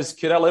 Just as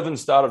Cadel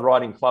Evans started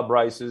riding club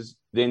races,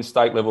 then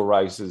state level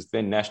races,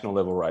 then national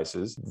level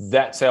races,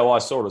 that's how I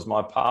saw it as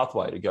my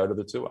pathway to go to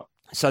the Tour.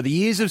 So the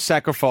years of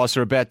sacrifice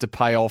are about to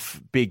pay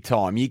off big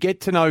time. You get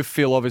to know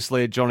Phil,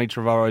 obviously, at Johnny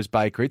Trevorrow's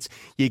Bay Crits.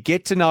 You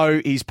get to know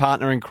his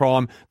partner in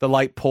crime, the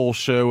late Paul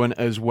Sherwin,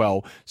 as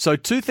well. So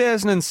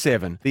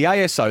 2007, the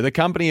ASO, the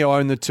company who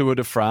owned the Tour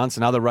de France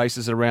and other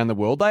races around the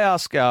world, they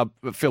asked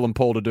Phil and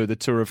Paul to do the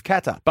Tour of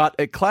Qatar. But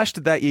it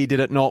clashed that year, did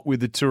it not, with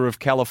the Tour of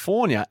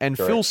California. And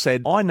correct. Phil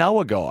said, I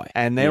know a guy,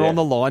 and they're on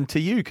the line to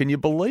you. Can you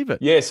believe it?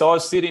 Yeah, so I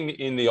was sitting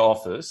in the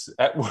office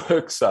at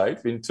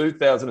WorkSafe in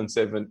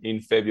 2007 in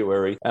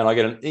February, and I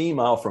get an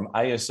email from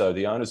ASO,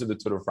 the owners of the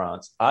Tour de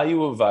France. Are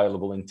you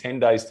available in 10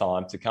 days'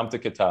 time to come to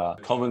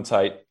Qatar,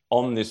 commentate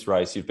on this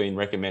race? You've been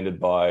recommended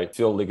by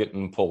Phil Liggett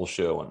and Paul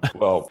Sherwin.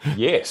 Well,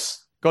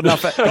 yes. Got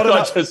enough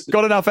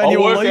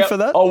annual leave for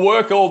that? I'll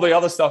work all the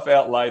other stuff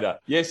out later.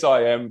 Yes,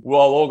 I am. Well,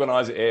 I'll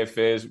organise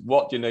airfares.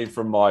 What do you need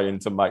from my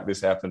end to make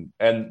this happen?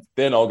 And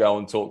then I'll go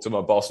and talk to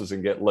my bosses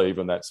and get leave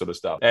and that sort of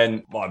stuff.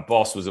 And my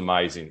boss was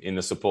amazing in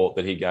the support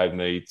that he gave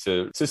me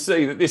to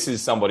see that this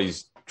is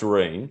somebody's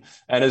dream.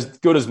 And as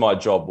good as my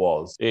job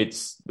was,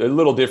 it's a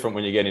little different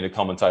when you get in to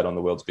commentate on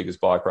the world's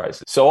biggest bike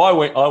races. So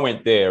I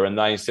went there and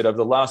they said over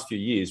the last few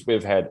years,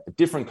 we've had a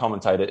different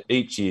commentator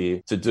each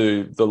year to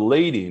do the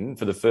lead in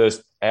for the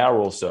first hour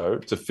or so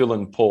to Phil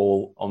and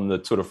Paul on the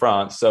Tour de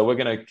France. So we're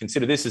going to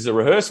consider this as a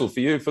rehearsal for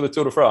you for the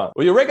Tour de France.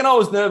 Well, you reckon I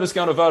was nervous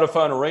going to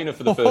Vodafone Arena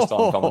for the first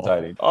time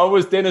commentating? I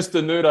was Dennis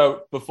Denuto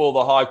before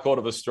the High Court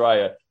of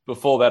Australia,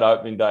 before that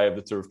opening day of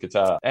the Tour of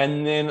Qatar.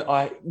 And then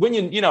when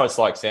it's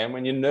like, Sam,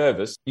 when you're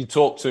nervous, you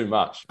talk too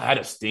much. I had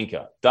a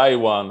stinker. Day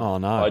one. Oh,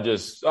 no. I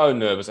just so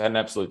nervous. I had an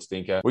absolute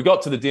stinker. We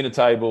got to the dinner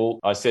table.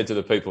 I said to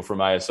the people from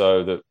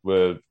ASO that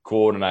were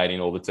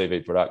coordinating all the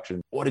TV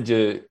production, what did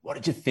you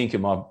think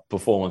of my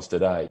performance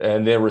today?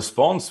 And their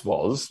response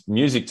was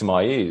music to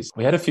my ears.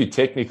 We had a few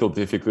technical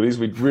difficulties.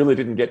 We really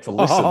didn't get to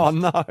listen. Oh,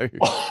 no.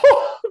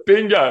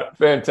 Bingo.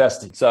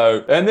 Fantastic.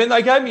 So, and then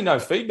they gave me no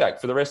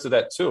feedback for the rest of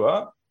that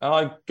tour. And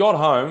I got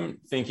home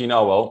thinking,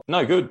 oh, well,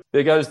 no good.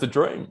 There goes the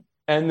dream.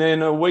 And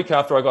then a week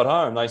after I got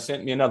home, they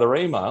sent me another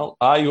email.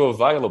 Are you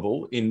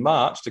available in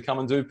March to come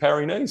and do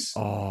Paris-Nice?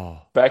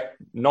 Oh. Back,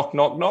 knock,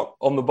 knock, knock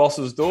on the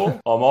boss's door.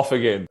 I'm off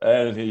again.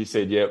 And he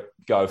said, yep,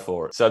 go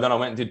for it. So then I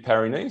went and did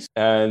Paris-Nice.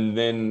 And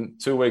then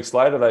 2 weeks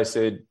later, they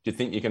said, do you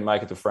think you can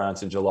make it to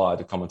France in July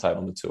to commentate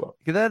on the tour?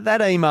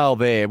 That email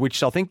there,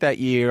 which I think that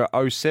year,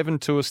 07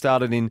 tour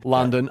started in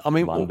London. I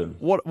mean, London.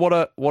 What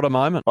a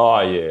moment. Oh,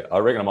 yeah. I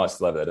reckon I might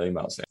still have that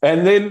email.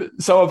 And then,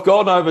 so I've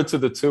gone over to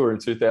the tour in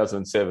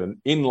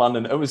 2007 in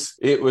London. It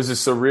was a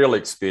surreal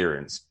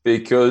experience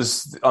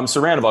because I'm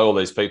surrounded by all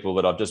these people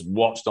that I've just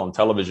watched on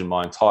television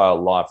my entire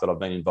life that I've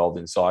been involved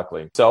in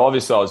cycling. So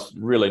obviously I was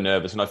really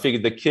nervous, and I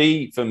figured the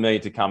key for me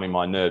to calming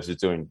my nerves is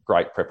doing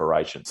great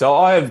preparation. So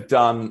I have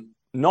done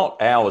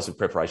not hours of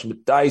preparation,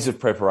 but days of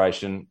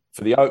preparation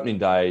for the opening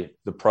day,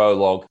 the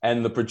prologue,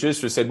 and the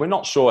producer said, we're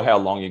not sure how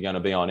long you're going to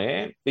be on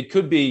air. It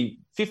could be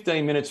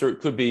 15 minutes or it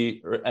could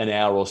be an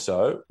hour or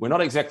so. We're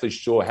not exactly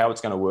sure how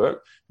it's going to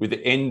work with the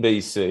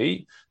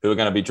NBC, who are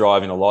going to be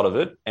driving a lot of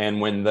it,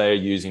 and when they're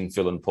using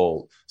Phil and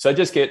Paul. So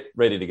just get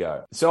ready to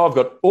go. So I've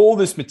got all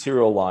this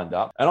material lined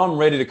up and I'm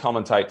ready to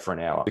commentate for an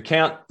hour. The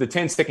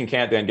 10-second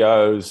countdown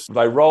goes,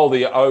 they roll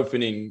the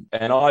opening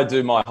and I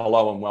do my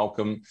hello and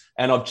welcome.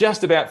 And I've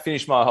just about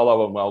finished my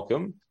hello and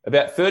welcome,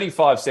 about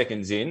 35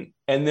 seconds in.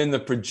 And then the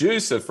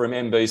producer from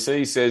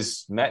NBC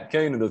says, Matt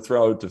Keenan to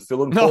throw to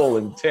Phil and Paul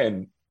in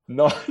 10.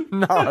 No.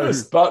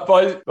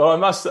 But I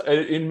must,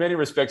 in many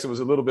respects, it was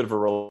a little bit of a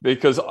relief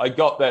because I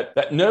got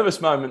that nervous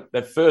moment,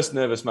 that first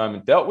nervous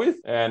moment dealt with,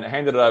 and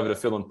handed it over to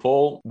Phil and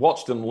Paul,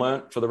 watched and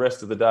learnt for the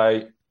rest of the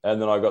day.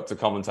 And then I got to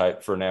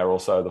commentate for an hour or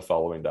so the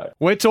following day.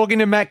 We're talking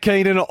to Matt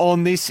Keenan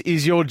on This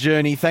Is Your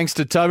Journey, thanks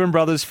to Tobin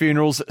Brothers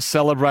Funerals,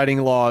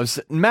 celebrating lives.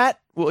 Matt,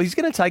 well, he's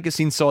going to take us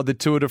inside the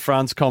Tour de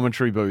France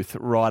commentary booth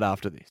right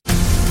after this.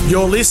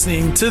 You're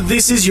listening to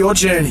This Is Your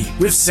Journey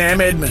with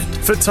Sam Edmund.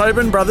 For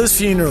Tobin Brothers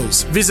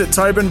Funerals, visit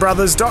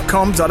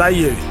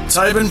tobinbrothers.com.au.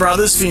 Tobin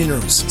Brothers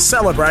Funerals,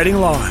 celebrating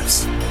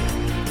lives.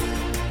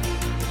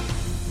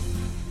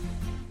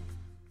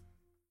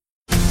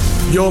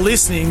 You're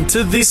listening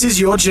to This Is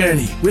Your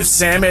Journey with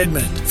Sam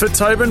Edmund. For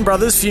Tobin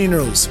Brothers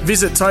Funerals,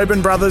 visit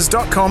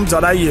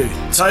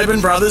tobinbrothers.com.au.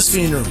 Tobin Brothers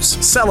Funerals,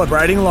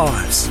 celebrating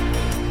lives.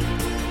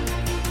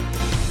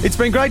 It's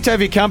been great to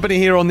have your company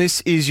here on This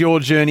Is Your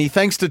Journey.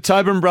 Thanks to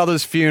Tobin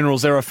Brothers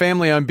Funerals. They're a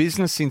family-owned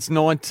business since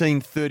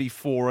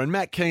 1934, and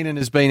Matt Keenan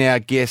has been our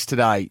guest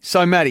today.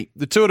 So, Matty,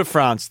 the Tour de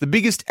France, the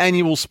biggest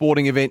annual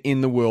sporting event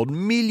in the world,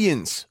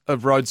 millions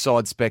of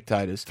roadside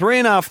spectators,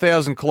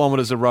 3,500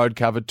 kilometres of road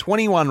covered,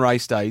 21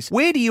 race days.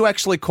 Where do you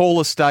actually call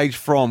a stage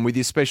from with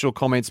your special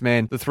comments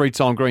man, the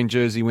three-time green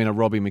jersey winner,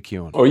 Robbie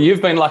McEwen? Well,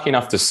 you've been lucky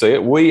enough to see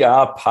it. We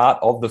are part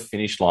of the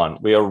finish line.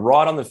 We are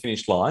right on the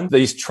finish line.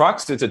 These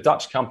trucks, it's a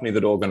Dutch company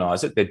that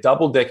organise it. They're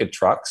double-decker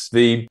trucks.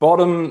 The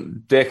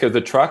bottom deck of the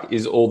truck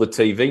is all the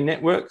TV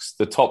networks.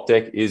 The top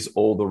deck is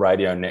all the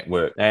radio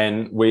network.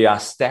 And we are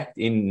stacked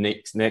in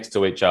next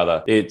to each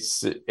other.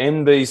 It's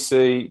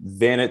NBC,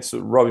 then it's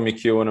Robbie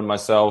McEwen and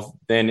myself,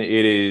 then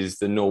it is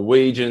the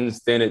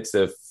Norwegians, then it's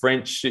the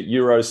French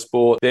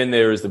Eurosport, then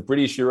there is the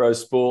British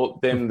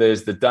Eurosport, then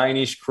there's the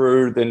Danish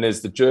crew, then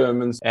there's the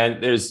Germans,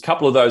 and there's a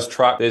couple of those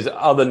trucks. There's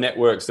other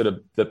networks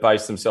that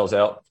base themselves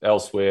out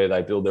elsewhere.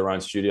 They build their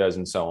own studios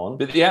and so on.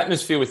 But the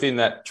atmosphere within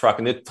that truck,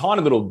 and they're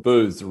tiny little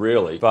booths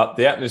really, but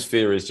the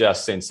atmosphere is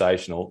just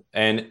sensational.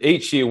 And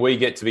each year we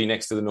get to be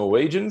next to the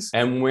Norwegians,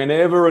 and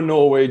whenever a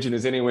Norwegian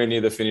is anywhere near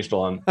the finish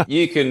line,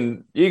 you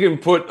can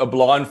put a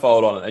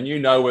blindfold on it and you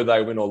know whether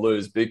they win or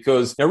lose,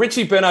 because now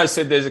Richie Benno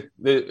said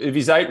of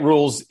his 8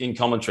 rules in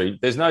commentary,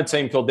 there's no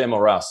team called them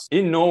or us.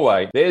 In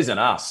Norway, there's an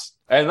us.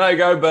 And they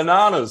go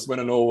bananas when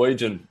a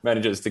Norwegian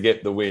manages to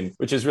get the win,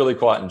 which is really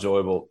quite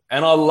enjoyable.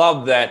 And I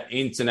love that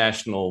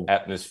international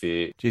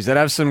atmosphere. Geez, they'd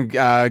have some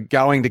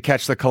going to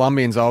catch the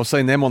Colombians. I've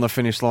seen them on the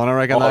finish line. I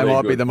reckon they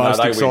might be the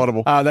most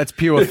excitable. That's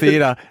pure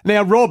theatre.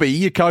 Now, Robbie,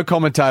 your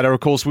co-commentator,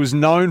 of course, was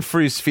known for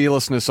his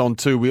fearlessness on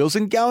two wheels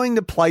and going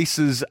to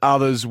places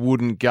others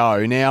wouldn't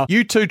go. Now,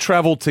 you two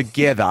travel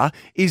together.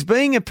 Is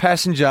being a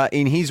passenger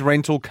in his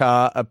rental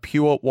car a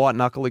pure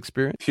white-knuckle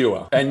experience?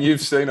 Pure. And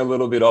you've seen a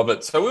little bit of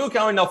it. So we were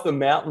going off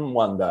the mountain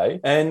one day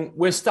and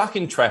we're stuck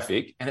in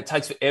traffic and it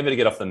takes forever to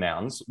get off the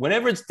mountains.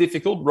 Whenever it's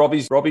difficult,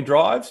 Robbie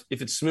drives.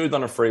 If it's smooth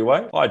on a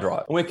freeway, I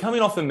drive. And we're coming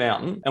off the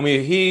mountain and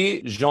we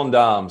hear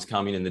gendarmes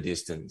coming in the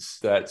distance.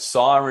 That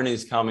siren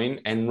is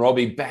coming and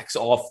Robbie backs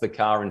off the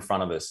car in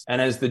front of us.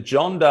 And as the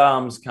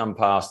gendarmes come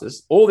past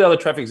us, all the other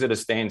traffic's at a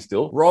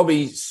standstill.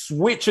 Robbie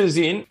switches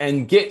in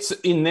and gets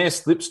in their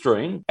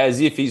slipstream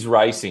as if he's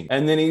racing.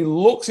 And then he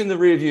looks in the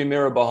rearview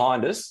mirror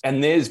behind us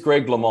and there's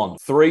Greg LeMond,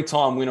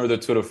 3-time winner of the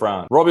Tour de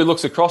France. Robbie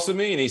looks across at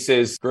me and he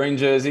says, green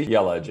jersey,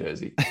 yellow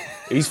jersey.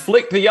 He's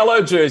flicked the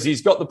yellow jersey.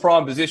 He's got the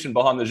prime position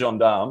behind the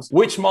gendarmes,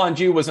 which, mind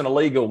you, was an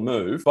illegal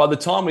move. By the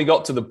time we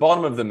got to the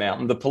bottom of the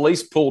mountain, the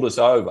police pulled us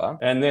over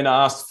and then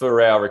asked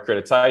for our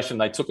accreditation.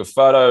 They took a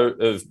photo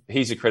of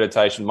his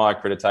accreditation, my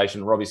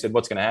accreditation. Robbie said,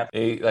 what's going to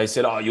happen? They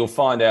said, you'll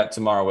find out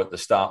tomorrow at the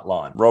start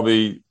line.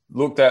 Robbie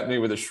looked at me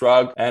with a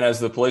shrug. And as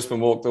the policeman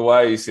walked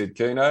away, he said,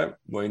 Keno,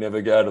 we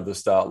never go to the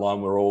start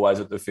line. We're always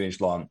at the finish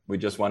line. We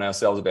just won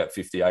ourselves about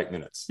 58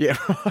 minutes. Yeah.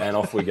 And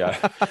off we go.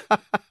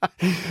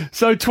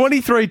 So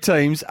 23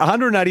 teams,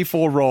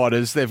 184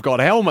 riders. They've got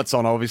helmets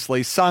on,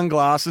 obviously,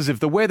 sunglasses. If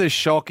the weather's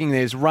shocking,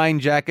 there's rain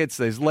jackets,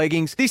 there's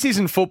leggings. This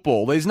isn't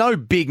football. There's no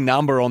big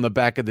number on the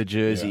back of the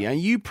jersey.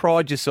 And you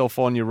pride yourself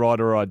on your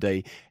rider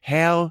ID.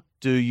 How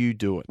do you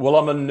do it? Well,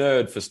 I'm a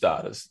nerd for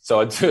starters. So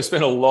I do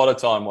spend a lot of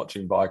time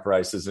watching bike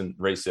races and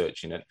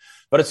researching it.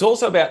 But it's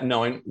also about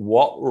knowing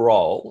what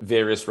role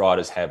various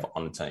riders have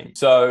on a team.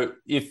 So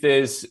if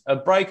there's a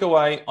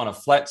breakaway on a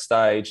flat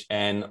stage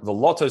and the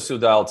Lotto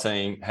Soudal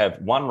team have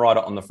one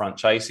rider on the front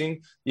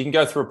chasing, you can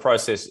go through a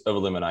process of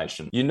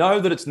elimination. You know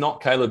that it's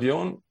not Caleb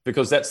Ewan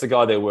because that's the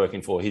guy they're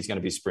working for. He's going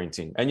to be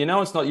sprinting. And you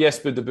know it's not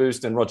Jesper de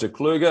Boost and Roger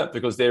Kluger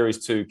because they're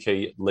his two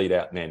key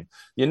lead-out men.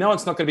 You know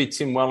it's not going to be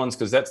Tim Wellens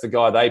because that's the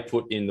guy they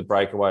put in the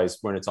breakaways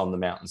when it's on the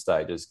mountain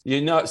stages.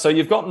 You know, so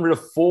you've gotten rid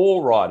of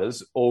 4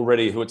 riders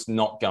already who it's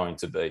not going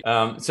to be.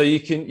 So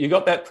you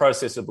got that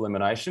process of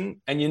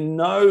elimination, and you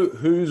know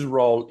whose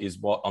role is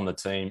what on the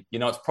team. You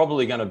know it's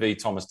probably going to be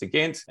Thomas de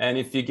Gent, and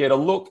if you get a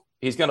look,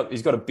 he's got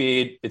a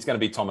beard. It's going to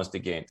be Thomas de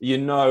Gent. You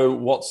know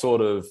what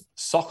sort of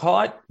sock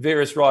height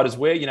various riders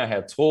wear. You know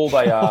how tall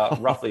they are,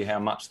 roughly how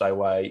much they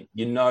weigh.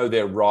 You know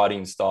their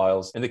riding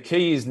styles. And the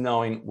key is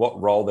knowing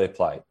what role they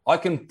play. I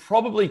can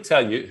probably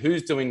tell you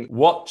who's doing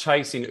what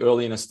chasing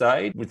early in a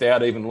stage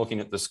without even looking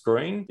at the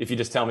screen. If you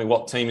just tell me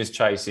what team is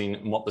chasing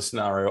and what the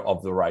scenario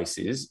of the race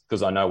is,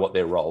 because I know what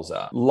their roles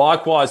are.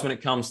 Likewise, when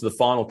it comes to the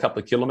final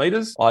couple of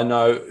kilometres, I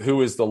know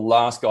who is the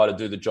last guy to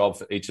do the job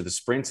for each of the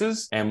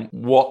sprinters and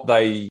what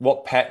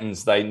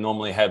patterns they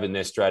normally have in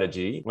their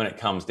strategy when it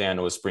comes down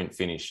to a sprint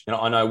finish. You know,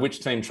 I know which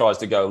team tries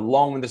to go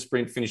long with the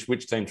sprint finish,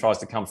 which team tries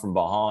to come from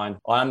behind.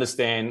 I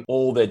understand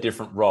all their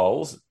different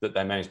roles that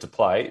they manage to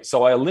play.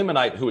 So I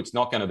eliminate who it's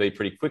not going to be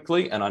pretty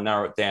quickly, and I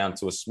narrow it down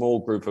to a small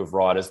group of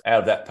riders out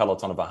of that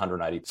peloton of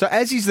 180. So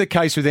as is the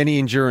case with any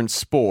endurance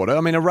sport,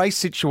 I mean, a race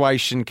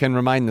situation can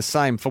remain the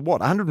same for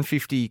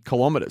 150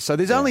 kilometres. So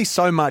there's only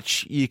so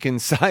much you can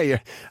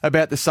say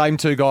about the same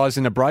 2 guys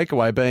in a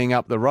breakaway being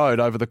up the road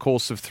over the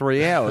course of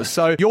 3 hours.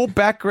 So your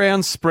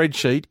background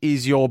spreadsheet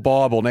is your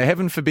Bible. Now,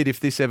 heaven forbid if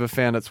this ever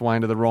found its way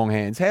into the wrong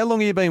hands. How long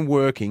have you been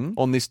working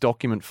on this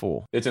document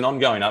for? It's an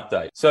ongoing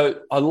update. So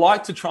I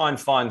like to try and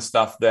find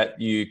stuff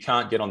that you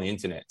can't get on the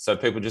internet. So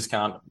people just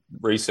can't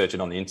research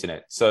it on the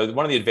internet. So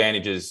one of the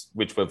advantages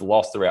which we've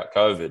lost throughout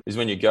COVID is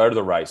when you go to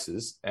the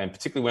races, and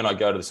particularly when I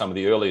go to some of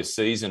the earlier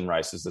season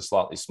races, the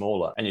slightly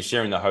smaller, and you're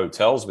sharing the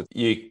hotels with,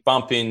 you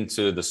bump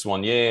into the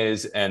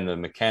soigneurs and the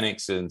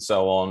mechanics and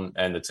so on,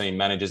 and the team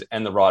managers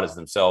and the riders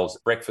themselves,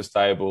 breakfast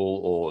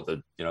table or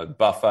the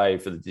buffet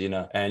for the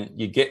dinner, and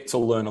you get to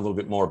learn a little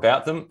bit more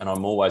about them. And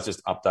I'm always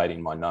just updating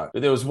my note.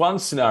 But there was one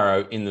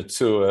scenario in the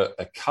tour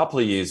a couple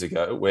of years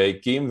ago where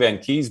Guillaume van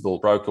Kiesbel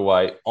broke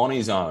away on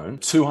his own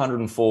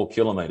 204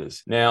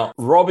 kilometres. Now,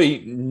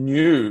 Robbie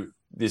knew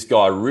this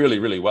guy really,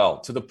 really well,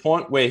 to the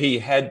point where he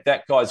had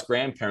that guy's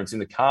grandparents in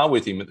the car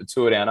with him at the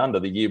Tour Down Under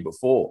the year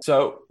before.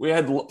 So we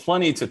had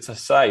plenty to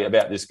say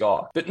about this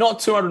guy, but not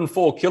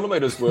 204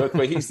 kilometres worth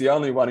where he's the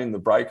only one in the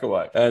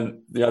breakaway.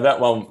 And that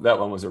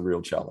one was a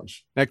real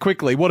challenge. Now,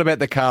 quickly, what about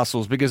the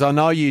castles? Because I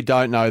know you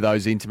don't know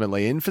those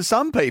intimately. And for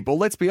some people,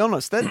 let's be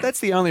honest, that's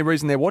the only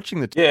reason they're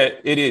watching the tour. Yeah,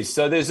 it is.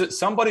 So there's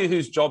somebody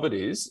whose job it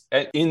is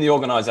in the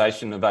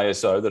organisation of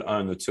ASO that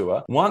own the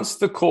tour. Once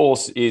the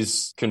course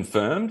is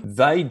confirmed,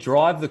 they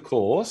drive the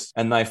course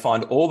and they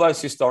find all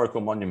those historical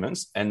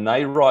monuments, and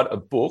they write a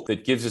book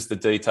that gives us the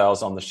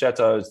details on the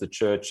chateaus, the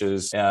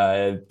churches,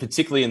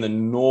 particularly in the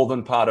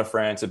northern part of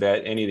France,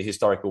 about any of the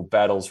historical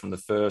battles from the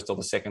First or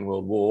the Second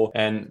World War.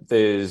 And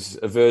there's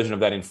a version of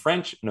that in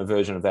French and a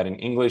version of that in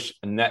English,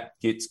 and that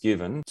gets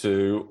given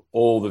to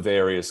all the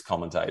various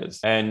commentators.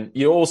 And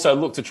you also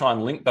look to try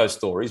and link those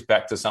stories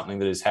back to something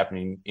that is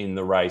happening in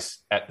the race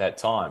at that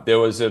time. There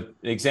was an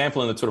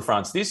example in the Tour de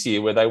France this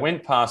year where they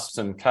went past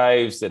some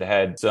caves that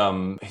had some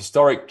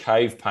historic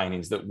cave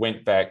paintings that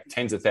went back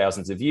tens of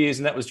thousands of years,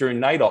 and that was during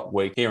NAIDOC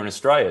week here in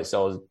Australia.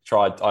 So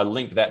I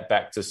linked that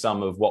back to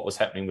some of what was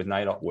happening with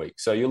NAIDOC week.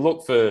 So you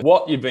look for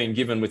what you've been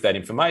given with that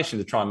information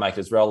to try and make it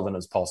as relevant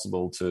as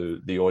possible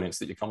to the audience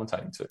that you're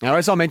commentating to. Now,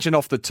 as I mentioned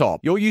off the top,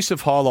 your use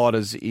of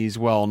highlighters is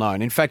well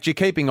known. In fact, you're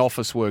keeping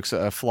office works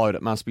afloat,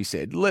 it must be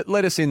said. Let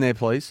us in there,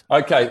 please.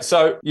 Okay,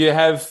 so you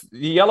have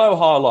the yellow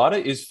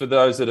highlighter is for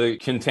those that are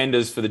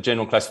contenders for the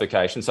general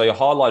classification. So you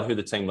highlight who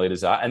the team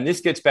leaders are, and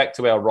this gets back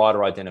to our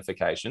rider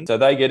identification. So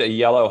they get a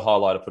yellow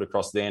highlighter put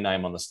across their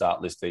name on the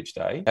start list each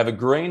day. Have a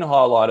green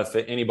highlighter for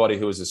anybody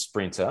who is a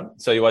sprinter.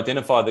 So you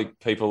identify the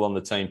people on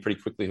the team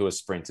pretty quickly who are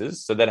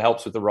sprinters. So that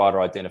helps with the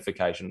rider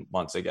identification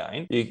once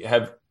again. You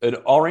have an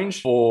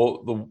orange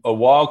for a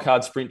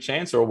wildcard sprint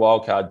chance or a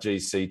wildcard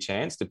GC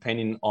chance,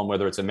 depending on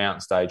whether it's a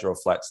mountain stage or a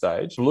flat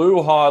stage. Blue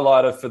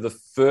highlighter for the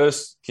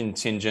first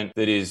contingent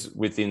that is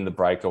within the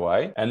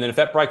breakaway. And then if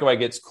that breakaway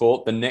gets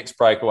caught, the next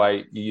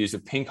breakaway, you use a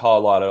pink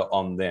highlighter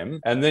on them.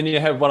 And then you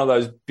have one of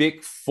those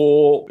big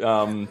 4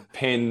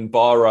 pen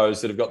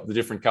biros that have got the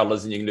different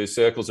colours, and you can do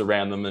circles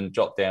around them and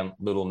jot down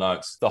little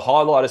notes. The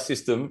highlighter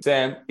system,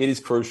 Sam, it is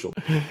crucial.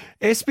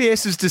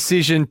 SBS's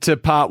decision to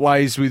part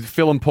ways with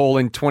Phil and Paul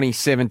in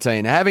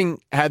 2017, having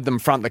had them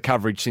front the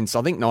coverage since,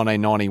 I think,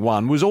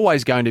 1991, was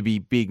always going to be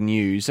big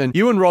news. And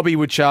you and Robbie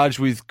were charged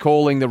with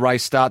calling the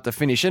race start to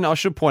finish. And I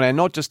should point out,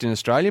 not just in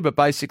Australia, but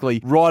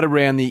basically right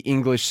around the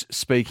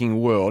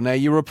English-speaking world. Now,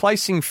 you're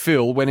replacing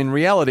Phil when in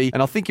reality,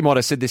 and I think you might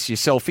have said this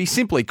yourself, he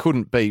simply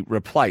couldn't be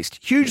replaced.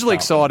 Hugely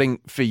exciting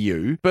for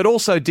you, but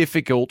also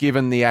difficult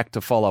given the act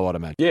to follow, I'd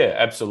imagine. Yeah,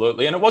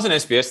 absolutely. And it wasn't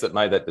SBS that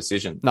made that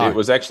decision. No. It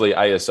was actually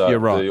ASO,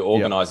 right. the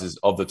organisers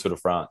of the Tour de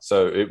France.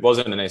 So it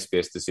wasn't an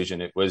SBS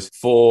decision. It was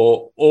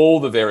for all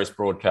the various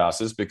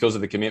broadcasters because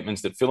of the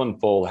commitments that Phil and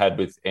Paul had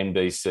with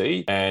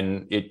NBC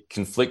and it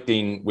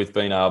conflicting with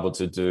being able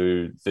to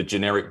do the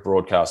generic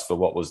broadcast for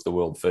what was the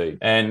world feed.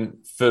 And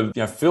for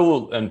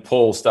Phil and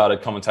Paul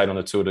started commentating on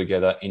the tour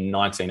together in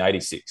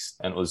 1986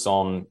 and it was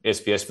on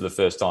SBS for the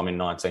first time in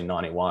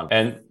 1991.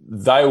 And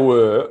they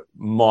were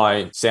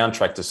my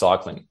soundtrack to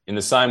cycling. In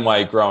the same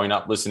way, growing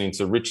up listening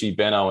to Richie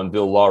Benno and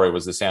Bill Lawry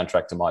was the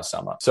soundtrack to my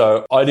summer.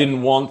 So I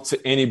didn't want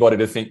anybody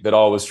to think that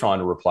I was trying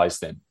to replace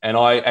them. And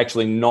I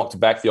actually knocked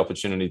back the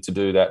opportunity to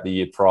do that the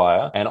year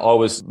prior. And I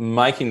was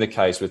making the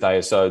case with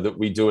ASO that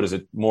we do it as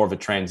more of a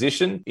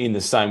transition in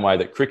the same way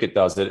that cricket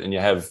does it. And you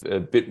have a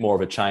bit more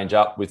of a change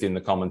up within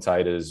the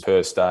commentators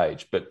per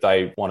stage, but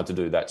they wanted to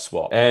do that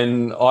swap.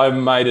 And I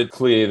made it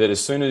clear that as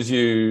soon as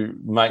you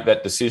make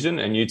that decision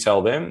and you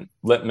tell them,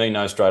 let me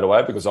know straight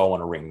away because I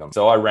want to ring them.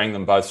 So I rang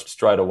them both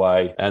straight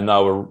away and they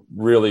were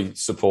really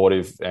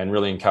supportive and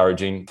really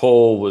encouraging.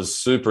 Paul was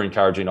super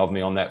encouraging of me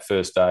on that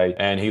first day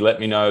and he let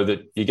me know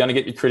that you're going to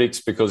get your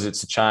critics because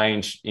it's a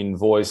change in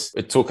voice.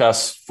 It took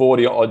us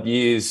 40 odd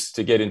years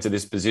to get into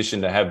this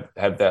position to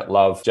have that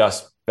love.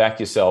 Just back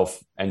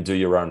yourself and do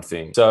your own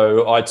thing.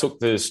 So I took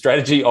the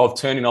strategy of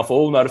turning off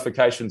all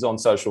notifications on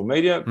social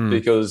media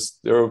because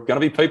there are going to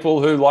be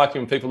people who like you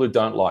and people who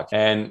don't like you.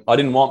 And I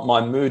didn't want my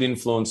mood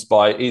influenced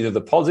by either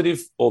the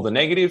positive or the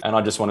negative. And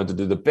I just wanted to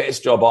do the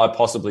best job I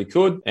possibly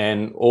could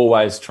and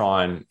always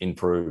try and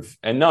improve.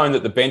 And knowing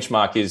that the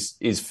benchmark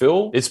is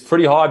Phil, it's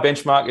pretty high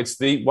benchmark. It's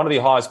one of the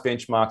highest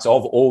benchmarks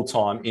of all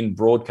time in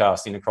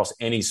broadcasting across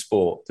any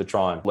sport to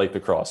try and leap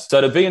across. So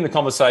to be in the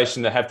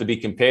conversation, to have to be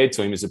compared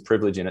to him is a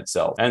privilege in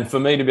itself. And for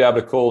me to be able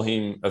to call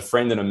him a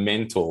friend and a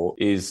mentor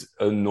is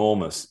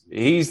enormous.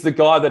 He's the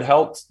guy that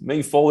helped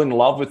me fall in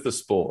love with the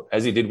sport,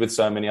 as he did with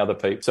so many other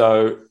people.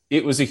 So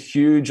it was a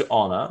huge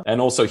honor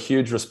and also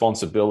huge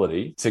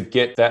responsibility to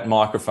get that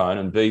microphone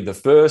and be the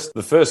first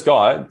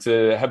guy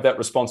to have that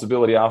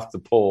responsibility after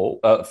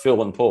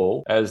Phil and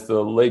Paul as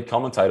the lead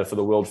commentator for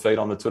the world feed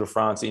on the Tour de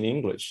France in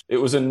English. It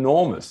was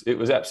enormous. It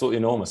was absolutely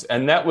enormous.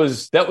 And that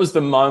was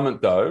the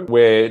moment though,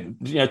 where,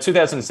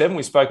 2007,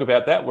 we spoke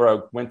about that, where I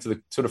went to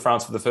the Tour de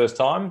France for the first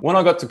time. When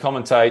I got to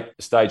commentate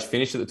stage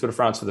finish at the Tour de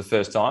France for the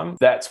first time,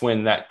 that's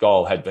when that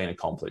goal had been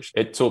accomplished.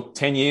 It took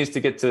 10 years to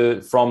get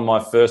from my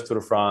first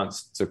Tour de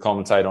France to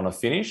commentate on a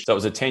finish. So it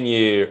was a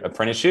 10-year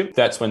apprenticeship.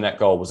 That's when that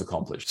goal was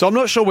accomplished. So I'm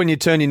not sure when you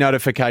turn your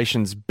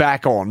notifications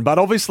back on, but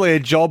obviously a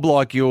job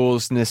like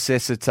yours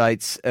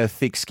necessitates a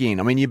thick skin.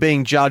 I mean, you're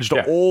being judged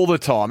all the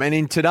time. And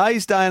in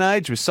today's day and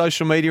age with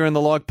social media and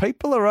the like,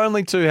 people are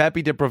only too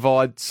happy to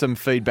provide some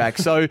feedback.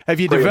 So have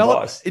you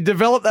developed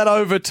that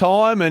over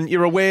time? And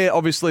you're aware,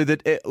 obviously,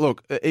 that,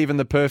 look, even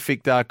the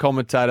perfect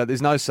commentator,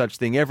 there's no such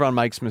thing. Everyone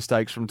makes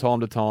mistakes from time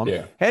to time.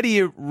 Yeah. How do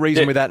you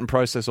reason with that and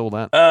process all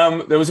that?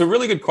 There was a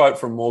really good quote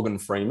from Morgan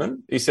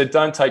Freeman. He said,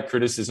 don't take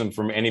criticism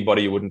from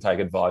anybody you wouldn't take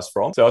advice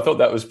from. So I thought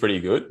that was pretty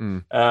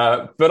good.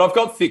 But I've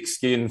got thick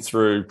skin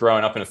through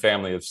growing up in a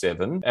family of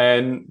 7.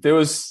 And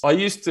I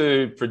used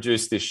to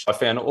produce this. I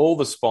found all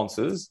the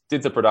sponsors,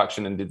 did the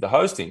production and did the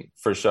hosting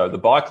for a show, The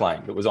Bike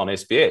Lane, that was on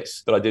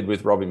SBS that I did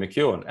with Robbie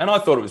McEwen. And I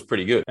thought it was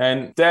pretty good.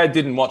 And Dad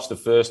didn't watch the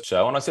first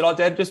show. And I said,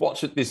 Dad, just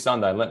watch it this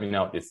Sunday and let me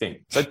know what you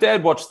think. So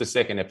Dad watched the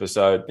second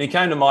episode. He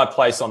came to my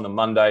place on the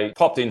Monday,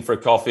 popped in for a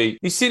coffee.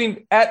 He's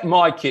sitting at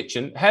my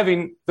kitchen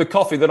having the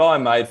coffee that I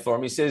made for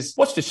him. He says,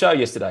 watched the show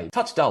yesterday.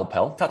 Touch dull,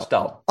 pal. Touch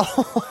dull.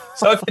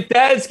 So if your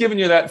dad's giving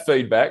you that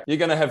feedback, you're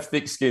going to have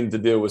thick skin to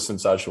deal with some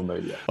social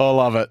media. I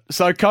love it.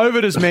 So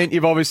COVID has meant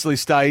you've obviously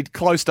stayed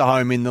close to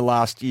home in the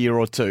last year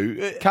or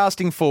two.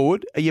 Casting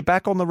forward, are you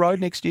back on the road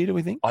next year, do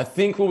we think? I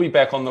think we'll be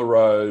back on the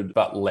road,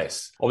 but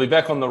less. I'll be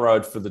back on the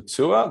road for the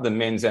tour, the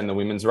men's and the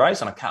women's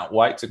race, and I can't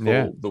wait to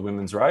call the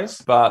women's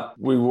race. But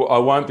I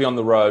won't be on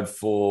the road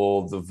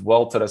for the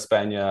Vuelta a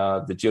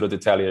España, the Giro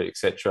d'Italia,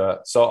 etc.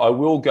 So I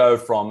will go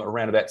from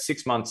around about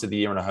 6 months of the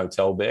year in a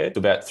hotel bed to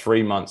about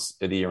 3 months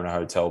of the year in a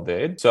hotel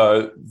bed.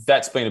 So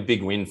that's been a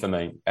big win for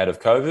me out of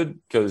COVID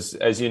because,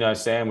 as you know,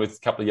 Sam, with a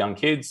couple of young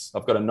kids,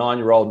 I've got a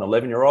 9-year-old and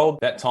 11-year-old.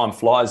 That time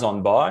flies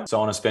on by. So I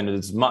want to spend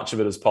as much of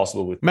it as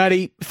possible with.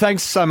 Matty,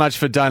 thanks so much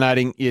for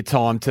donating your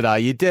time today.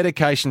 Your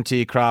dedication to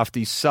your craft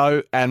is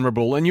so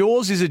admirable. And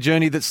yours is a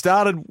journey that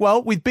started,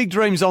 well, with big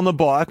dreams on the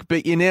bike,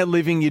 but you're now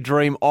living your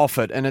dream off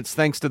it. And it's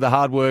thanks to the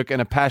hard work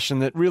and a passion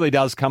that really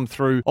does come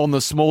through on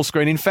the small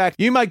screen. In fact,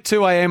 you make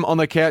 2 a.m. on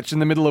the couch in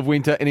the middle of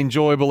winter an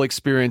enjoyable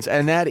experience.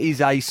 And that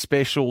is a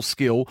special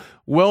skill.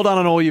 Well done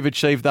on all you've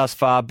achieved thus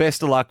far.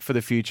 Best of luck for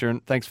the future.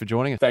 And thanks for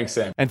joining us. Thanks,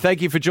 Sam. And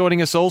thank you for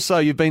joining us also.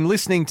 You've been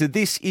listening to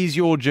This Is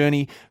Your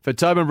Journey for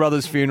Tobin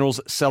Brothers Funerals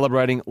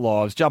Celebrating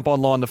Lives. Jump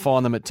online to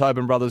find them at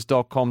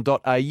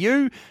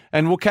tobinbrothers.com.au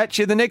and we'll catch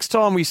you the next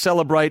time we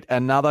celebrate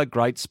another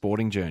great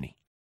sporting journey.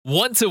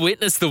 Want to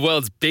witness the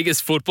world's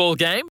biggest football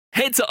game?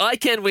 Head to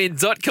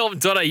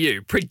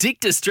iCanWin.com.au,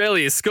 predict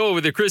Australia's score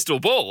with a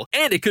crystal ball,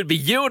 and it could be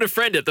you and a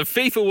friend at the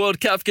FIFA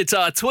World Cup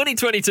Qatar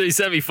 2022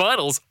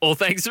 semi-finals, all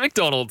thanks to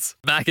McDonald's.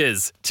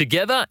 Maccas,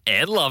 together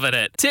and loving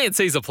it.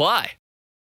 TNCs apply.